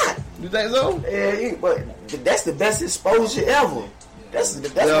 why not? You think so? Yeah, but that's the best exposure ever. That's one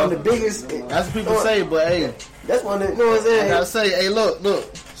of the biggest. That's what people say, but hey, that's one of the, you know what I'm saying? I gotta say, hey,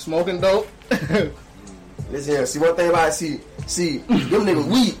 look, smoking dope. Listen here, see one thing about it, see, them niggas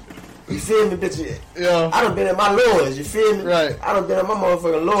weak. You feel me, bitch? Yeah. I done been at my lowest, you feel me? Right. I done been at my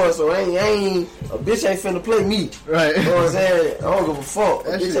motherfucking lowest, so a bitch ain't finna play me. Right. You know what I'm saying? I don't give a fuck.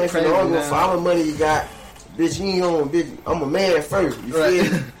 That Bitch shit ain't finna, crazy, I don't give a man. fuck how much money you got. Bitch, you ain't on, bitch. I'm a man first, you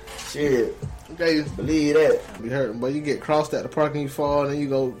feel me? Shit. Okay. Believe that. Be hurting, but you get crossed at the park and you fall, and then you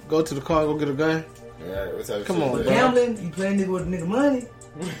go to the car, go get a gun. Yeah, what's up? Come on, bro. Gambling, you play nigga with a nigga money.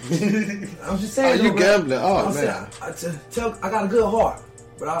 I'm just saying. Oh, you though, gambling? Oh, I'm man. saying, I got a good heart,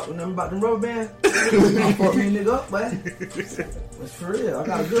 but I remember about them rubber bands. I fuck me a nigga up, but it's for real. I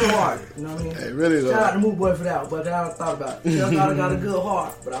got a good heart. You know what I mean? Hey, really though. Shout out to Moot Boy for that, but I thought about it. I got a good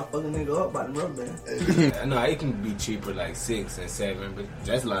heart, but I fuck a nigga up by them rubber bands. I know it can be cheaper, like 6 and 7, but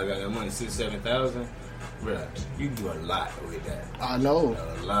that's a lot of goddamn money. 6,000-7,000, bro. You can do a lot with that. I know.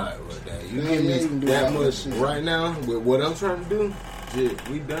 A lot with that. You Man, give yeah, you can me do a that lot with much shit. right now with what I'm trying to do. Shit,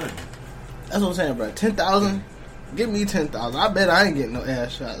 we done. That's what I'm saying, bro. 10,000. Give me 10,000. I bet I ain't getting no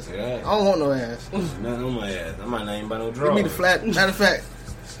ass shots. Yeah. I don't want no ass. Nothing on my ass. I might not even buy no draw. Give me the flat. Matter of fact,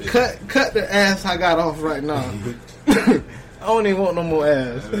 cut the ass I got off right now. I don't even want no more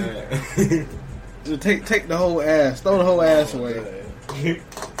ass. Just take the whole ass. Throw the whole ass away. I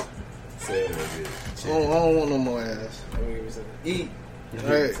don't want no more ass. Eat.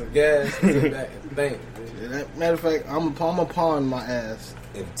 Right. Some gas. Think. Matter of fact, I'm a pawn my ass.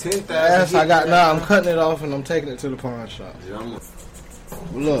 If 10,000 the ass I got now, I'm cutting it off and I'm taking it to the pawn shop.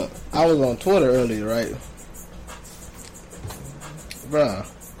 Look, I was on Twitter earlier, right? Bruh.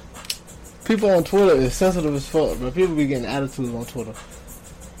 People on Twitter is sensitive as fuck, but people be getting attitudes on Twitter.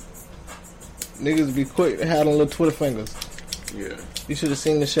 Niggas be quick to have them little Twitter fingers. Yeah. You should have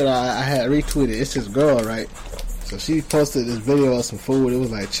seen the shit I had retweeted. It's this girl, right? So she posted this video of some food. It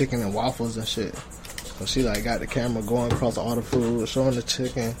was like chicken and waffles and shit. So she like got the camera going across all the food, showing the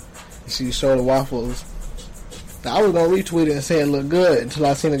chicken. And she showed the waffles. Now, I was gonna retweet it and say it looked good until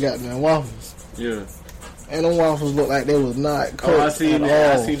I seen the goddamn waffles. Yeah. And them waffles looked like they was not cooked I seen at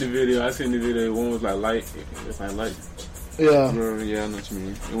that. all. I seen the video. One was like light. It's like light. Yeah. Yeah, I know what you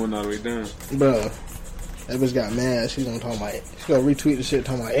mean. It went all the way down. Bruh. That bitch got mad. She gonna retweet the shit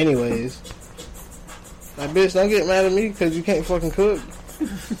talking about anyways. Like, bitch, don't get mad at me because you can't fucking cook.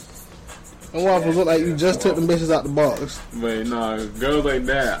 Them waffles look like you just took them bitches out the box. But no, girls like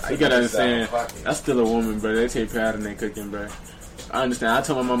that, you gotta understand, that's still a woman, bro. They take pride in their cooking, bro. I understand. I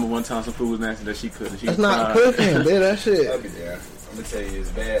told my mama one time some food was nasty that she couldn't. That's not cooking, bitch. That shit. I'm gonna tell you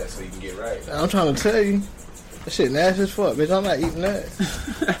it's bad so you can get right. I'm trying to tell you, that shit nasty as fuck, bitch. I'm not eating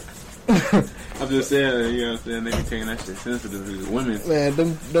that. I'm just saying, you know what I'm saying? They be taking that shit sensitive to the women. Man,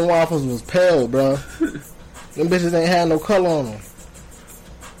 them waffles was pale, bro. Them bitches ain't had no color on them.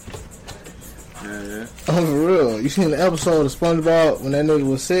 Yeah. I'm for real. You seen the episode of SpongeBob when that nigga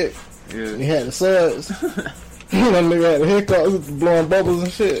was sick? Yeah. And he had the suds. That nigga had the hiccups, blowing bubbles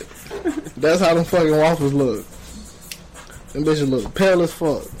and shit. That's how them fucking waffles look. Them bitches look pale as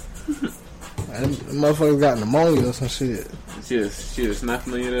fuck. Them motherfuckers got pneumonia or some shit. She was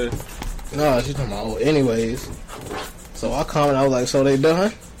snapping on you there? No, she talking about, oh, anyways. So I commented, I was like, so they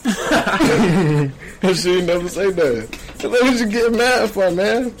done? She ain't never say that. What you getting mad for,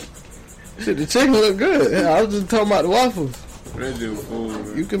 man? Shit, the chicken look good. Yeah, I was just talking about the waffles. That dude fool,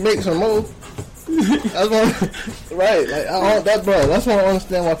 man. You can make some more. That's why, right? Like that's why I don't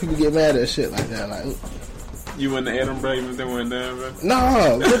understand why people get mad at shit like that. Like, you wouldn't have ate them, bro, even if they weren't done, bro?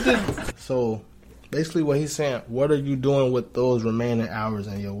 No. So, basically what he's saying, what are you doing with those remaining hours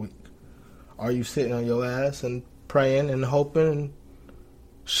in your week? Are you sitting on your ass and praying and hoping and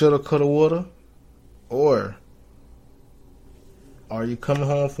shoulda, coulda, woulda? Or are you coming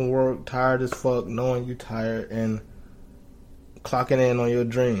home from work tired as fuck, knowing you tired, and clocking in on your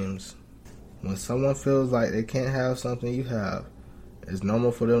dreams? When someone feels like they can't have something you have, it's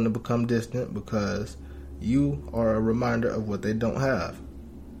normal for them to become distant because you are a reminder of what they don't have.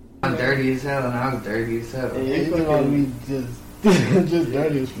 I'm dirty as hell and I was dirty as hell. Yeah, you gonna be just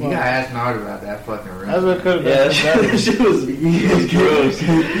dirty as fuck. You gotta ask Nard about that fucking room. That's what could've been. Yeah, that shit was gross.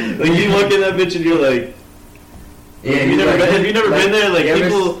 Like, you walk in that bitch and you're like, yeah, have you never been there? Like,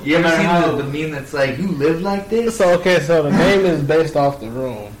 people, you ever seen the meme that's like, you live like this? So, okay, so the name is based off the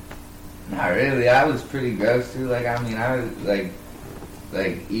room. Not really. I was pretty gross too. Like, I mean, I was like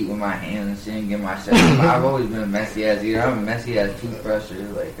eat with my hands and shit and get my shit. I've always been a messy ass eater. I'm a messy ass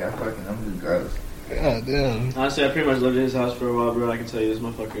toothbrusher. Like, I'm just gross. God damn. Honestly, I pretty much lived in his house for a while, bro. I can tell you, this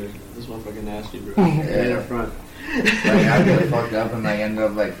motherfucker nasty, bro. Yeah. In front. Like, I get fucked up and like end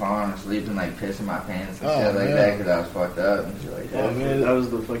up like falling asleep and like pissing my pants and shit like that because I was fucked up and shit like that. Yeah, that was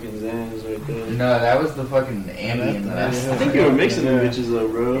the fucking Zans right there. No, that was the fucking Ambien. I think you were mixing them bitches though,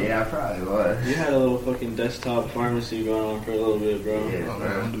 bro. Yeah, I probably was. You had a little fucking desktop pharmacy going on for a little bit, bro. Yeah,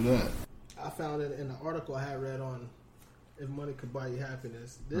 bro. Don't do that. I found it in an article I had read on If Money Could Buy You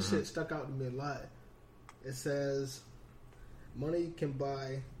Happiness. This shit stuck out to me a lot. It says money can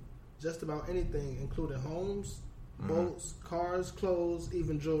buy just about anything, including homes, boats, cars, clothes,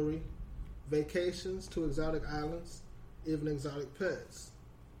 even jewelry, vacations to exotic islands, even exotic pets,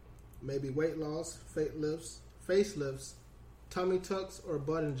 maybe weight loss, facelifts, tummy tucks, or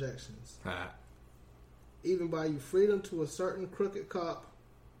butt injections. Even buy you freedom to a certain crooked cop,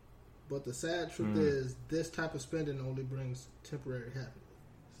 but the sad truth is this type of spending only brings temporary happiness.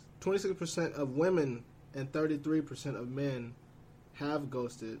 26% of women and 33% of men have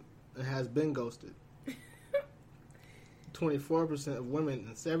ghosted and has been ghosted. 24% of women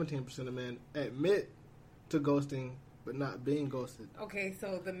and 17% of men admit to ghosting but not being ghosted. Okay,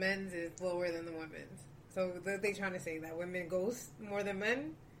 so the men's is lower than the women's. So they trying to say that women ghost more than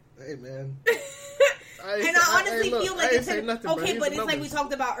men? Hey, man. And I honestly feel like it's nothing, but it's like we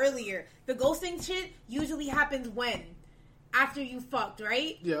talked about earlier. The ghosting shit usually happens when? After you fucked,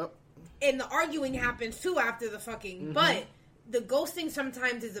 right? Yep. And the arguing happens too after the fucking. But the ghosting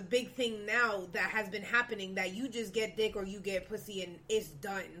sometimes is a big thing now that has been happening, that you just get dick or you get pussy and it's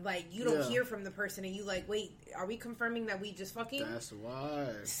done. Like, you don't hear from the person and you like, wait, are we confirming that we just fucking? That's why.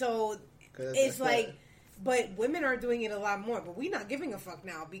 So it's like, but women are doing it a lot more, but we not giving a fuck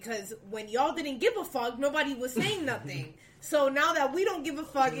now, because when y'all didn't give a fuck, nobody was saying nothing. So now that we don't give a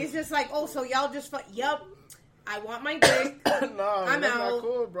fuck, it's just like, oh, so y'all just fuck. Yup, I want my dick. No, I'm that's out. not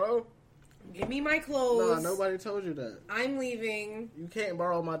cool, bro. Give me my clothes. No, nobody told you that. I'm leaving. You can't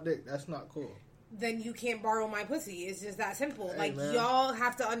borrow my dick. That's not cool. Then you can't borrow my pussy. It's just that simple. Hey, like, man. Y'all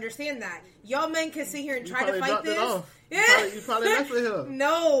have to understand that. Y'all men can sit here and try to fight this. Yeah. You probably left it here.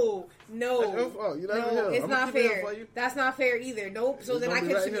 No. That's your fault. You left it here. It's I'm not keep it here fair. for you. That's not fair either. Nope. So It's then gonna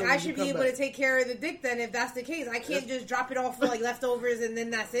be right here I when should you be come able back. to take care of the dick then, if that's the case. I can't just drop it off for like leftovers and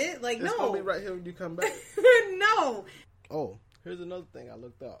then that's it. Like, It's no. gonna be right here when you come back. No. Oh, here's another thing I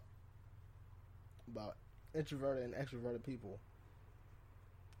looked up about introverted and extroverted people.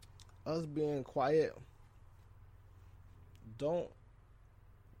 Us being quiet, don't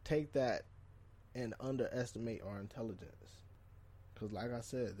take that and underestimate our intelligence. Because like I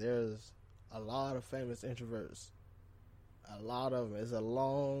said, there's a lot of famous introverts. A lot of them. It's a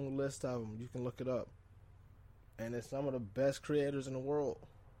long list of them. You can look it up. And it's some of the best creators in the world.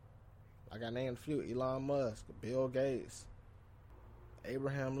 Like I named a few: Elon Musk, Bill Gates,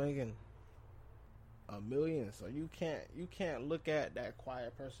 Abraham Lincoln, $1 million. So you can't look at that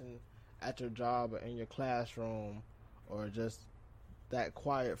quiet person at your job or in your classroom, or just that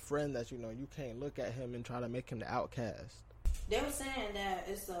quiet friend that you know. You can't look at him and try to make him the outcast. They were saying that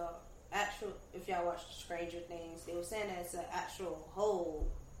it's a actual. If y'all watch Stranger Things, they were saying that it's an actual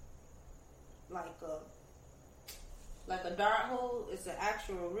hole, like a dart hole. It's an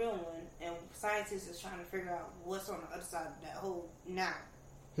actual real one, and scientists is trying to figure out what's on the other side of that hole now.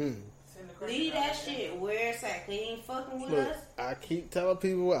 Leave that shit where it's at. They ain't fucking with us. I keep telling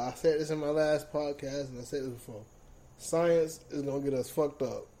people, I said this in my last podcast, and I said this before. Science is gonna get us fucked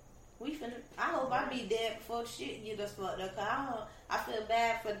up. I hope I be dead before shit get us fucked up. Cause I feel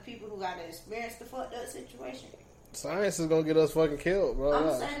bad for the people who got to experience the fucked up situation. Science is gonna get us fucking killed, bro.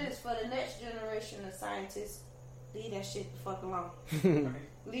 I'm saying this for the next generation of scientists. Leave that shit the fuck alone.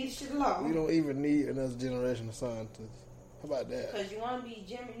 Leave the shit alone. We don't even need another generation of scientists. How about that? Because you want to be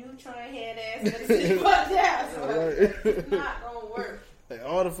Jimmy Neutron head ass, but it's fucked out. So it's not gonna work. Like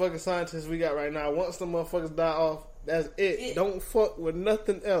all the fucking scientists we got right now, once the motherfuckers die off, that's it. Don't fuck with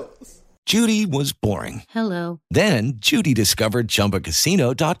nothing else. Judy was boring. Hello. Then Judy discovered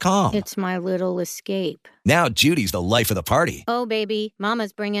ChumbaCasino.com. It's my little escape. Now Judy's the life of the party. Oh, baby,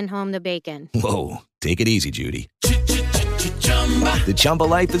 mama's bringing home the bacon. Whoa, take it easy, Judy. The Chumba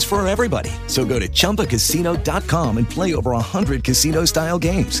life is for everybody. So go to ChumbaCasino.com and play over 100 casino-style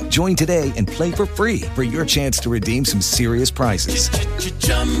games. Join today and play for free for your chance to redeem some serious prizes.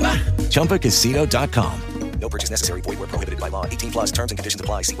 ChumbaCasino.com. No purchase necessary. Void where prohibited by law. 18+ terms and conditions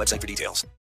apply. See website for details.